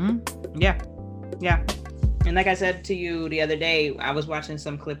 Mm-hmm. Yeah. Yeah. And like I said to you the other day, I was watching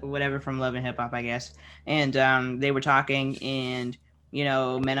some clip or whatever from Love and Hip Hop, I guess. And they were talking, and, you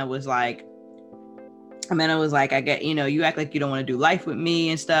know, Mena was like, I get, you know, you act like you don't want to do life with me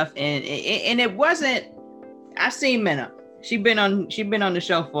and stuff. And it wasn't, I've seen Mena. She's been on the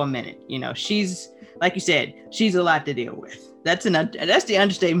show for a minute. You know, she's, like you said, she's a lot to deal with. That's the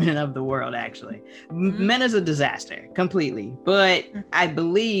understatement of the world, actually. Mm-hmm. Mena's a disaster completely. But I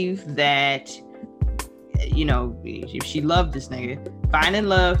believe that, you know, if she loved this nigga, finding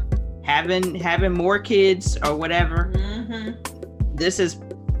love, having more kids or whatever, this has,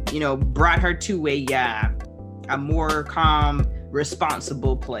 you know, brought her to a more calm,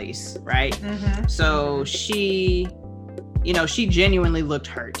 responsible place, right? So she, you know, she genuinely looked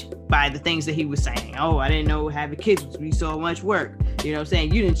hurt by the things that he was saying. Oh, I didn't know having kids would be so much work. You know what I'm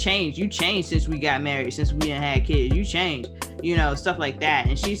saying? You didn't change. You changed since we got married, since we didn't have kids. You changed, you know, stuff like that.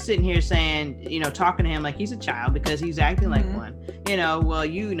 And she's sitting here saying, you know, talking to him like he's a child because he's acting like one. You know, well,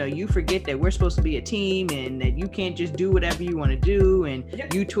 you know, you forget that we're supposed to be a team and that you can't just do whatever you want to do. And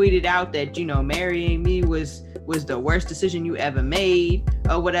you tweeted out that, you know, marrying me was the worst decision you ever made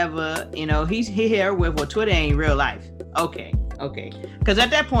or whatever. You know, he's here with, well, Twitter ain't real life. Okay. Because at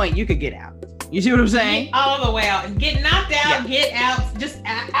that point, you could get out. You see what I'm saying? Get all the way out. Get knocked out, get out. Just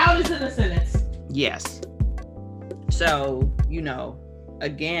out is in a sentence. Yes. So, you know,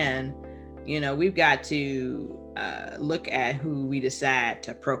 again, you know, we've got to look at who we decide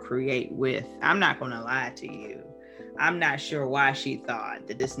to procreate with. I'm not going to lie to you. I'm not sure why she thought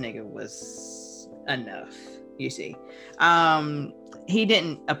that this nigga was enough, you see. He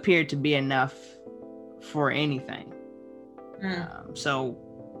didn't appear to be enough for anything. So,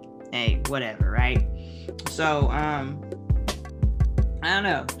 hey, whatever, right? So, I don't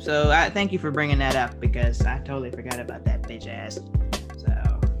know. So, I thank you for bringing that up because I totally forgot about that bitch ass.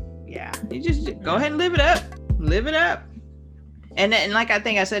 So, yeah, you just go ahead and live it up. Live it up. And like I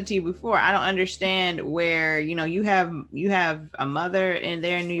think I said to you before, I don't understand where, you know, you have a mother in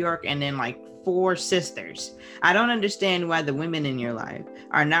there in New York and then like 4 sisters. I don't understand why the women in your life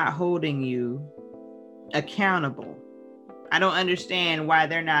are not holding you accountable. I don't understand why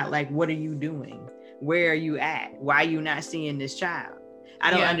they're not like, what are you doing? Where are you at? Why are you not seeing this child?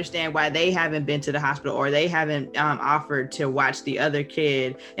 I don't understand why they haven't been to the hospital or they haven't offered to watch the other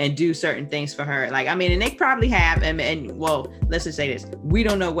kid and do certain things for her. Like, I mean, and they probably have. And well, let's just say this. We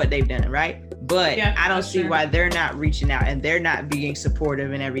don't know what they've done, right? But I don't see why they're not reaching out and they're not being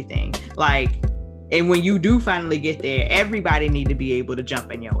supportive and everything. Like, and when you do finally get there, everybody need to be able to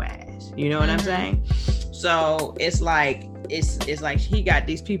jump in your ass. You know what I'm saying? So it's like he got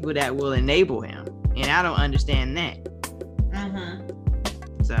these people that will enable him. And I don't understand that.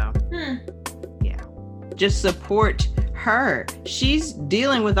 So, yeah, just support her. She's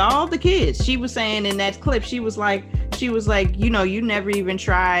dealing with all the kids. She was saying in that clip, she was like, you know, you never even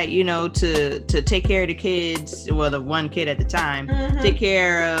tried, you know, to take care of the kids. Well, the one kid at the time, take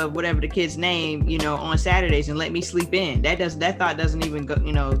care of whatever the kid's name, you know, on Saturdays and let me sleep in. That thought doesn't even go,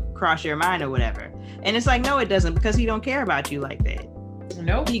 you know, cross your mind or whatever. And it's like, no, it doesn't, because he don't care about you like that.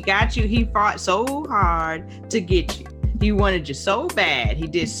 Nope. He got you. He fought so hard to get you. He wanted you so bad. He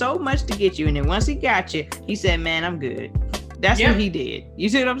did so much to get you. And then once he got you, he said, man, I'm good. That's what he did. You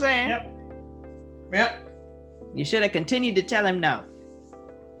see what I'm saying? Yep. You should have continued to tell him no.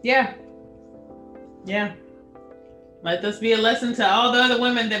 Yeah. Let this be a lesson to all the other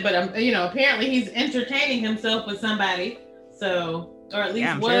women but you know, apparently he's entertaining himself with somebody. So, or at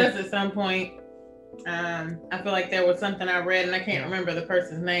least was at some point. I feel like there was something I read and I can't remember the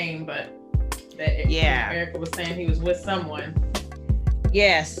person's name, but Erica was saying he was with someone.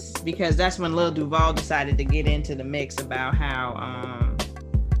 Yes, because that's when Lil Duval decided to get into the mix about how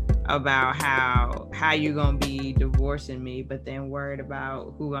you gonna be divorcing me, but then worried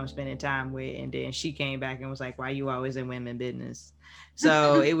about who I'm spending time with, and then she came back and was like, why you always in women business?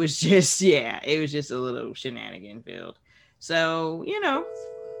 So it was just a little shenanigan filled. So, you know,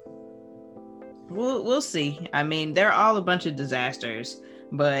 we'll see. I mean, they're all a bunch of disasters,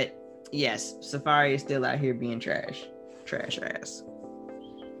 but yes, Safari is still out here being trash ass.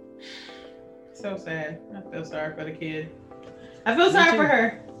 So sad. I feel sorry for the kid. I feel sorry for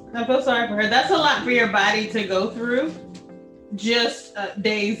her. That's a lot for your body to go through just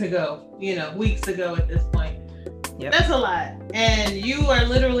days ago, you know, weeks ago at this point. Yep. That's a lot. And you are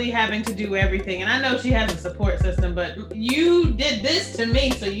literally having to do everything. And I know she has a support system, but you did this to me,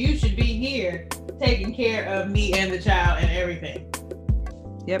 so you should be here taking care of me and the child and everything.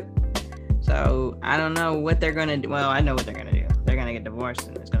 Yep. So I don't know what they're gonna do. Well, I know what they're gonna do. They're gonna get divorced,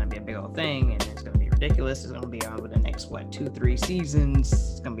 and it's gonna be a big old thing, and it's gonna be ridiculous. It's gonna be over the next 2-3 seasons.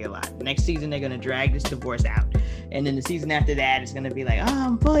 It's gonna be a lot. Next season they're gonna drag this divorce out, and then the season after that it's gonna be like, oh,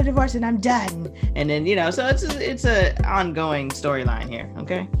 I'm fully divorced and I'm done. And then so it's a ongoing storyline here.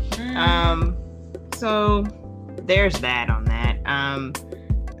 Okay. So there's that on that.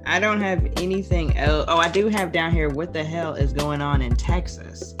 I don't have anything else. Oh, I do have down here, what the hell is going on in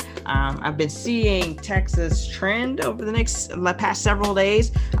Texas? I've been seeing Texas trend over the past several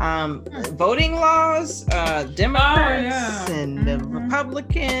days. Voting laws, Democrats and the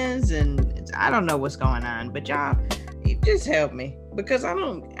Republicans, and I don't know what's going on. But y'all, you just help me, because I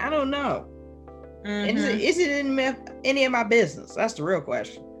don't know. Is it in any of my business? That's the real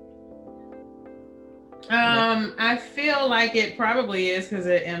question. I feel like it probably is, because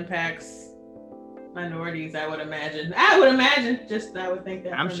it impacts minorities. I would imagine. I would think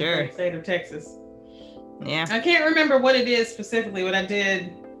that. I'm sure. The state of Texas. Yeah. I can't remember what it is specifically, but I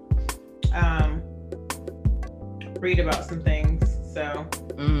did read about some things. So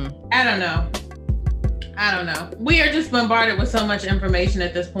I don't know. We are just bombarded with so much information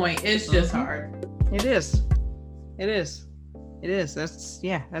at this point. It's just hard. It is.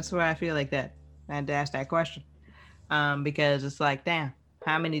 That's why I feel like that. I had to ask that question, because it's like, damn,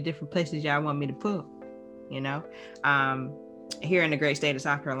 how many different places y'all want me to put? Here in the great state of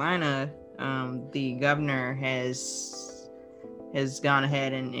South Carolina, the governor has gone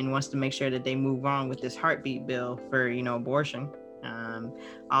ahead and wants to make sure that they move on with this heartbeat bill for abortion.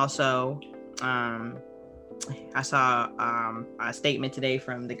 Also, I saw a statement today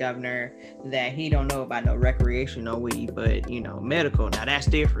from the governor that he don't know about no recreational weed, but medical. Now that's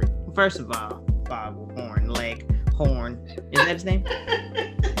different. First of all, Bob Horn. Is that his name?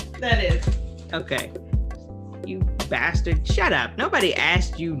 That is. Okay. You bastard. Shut up. Nobody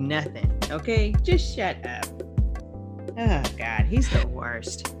asked you nothing. Okay? Just shut up. Oh, God. He's the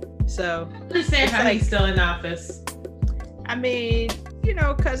worst. So. I understand how he's still in office. I mean,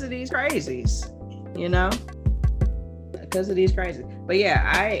 because of these crazies. Because of these crazies. But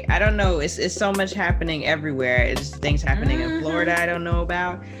yeah, I don't know. It's so much happening everywhere. It's things happening in Florida I don't know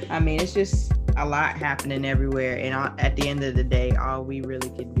about. I mean, it's just a lot happening everywhere. And at the end of the day, all we really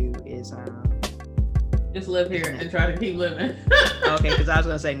can do is just live here and try to keep living. Okay, because I was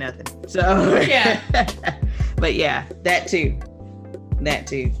gonna say nothing. So yeah. But yeah, that too.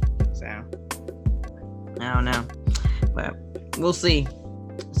 So I don't know, but we'll see.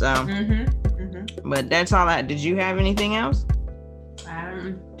 So but that's all. Did you have anything else?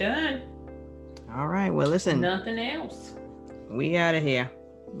 I'm done. All right, well, listen, nothing else. We out of here.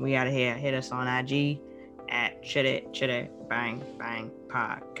 Hit us on IG at Chitty Bang Bang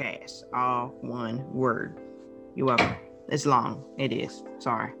Podcast, all one word. You're welcome. It's long. It is.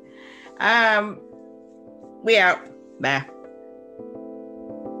 Sorry. We out. Bye.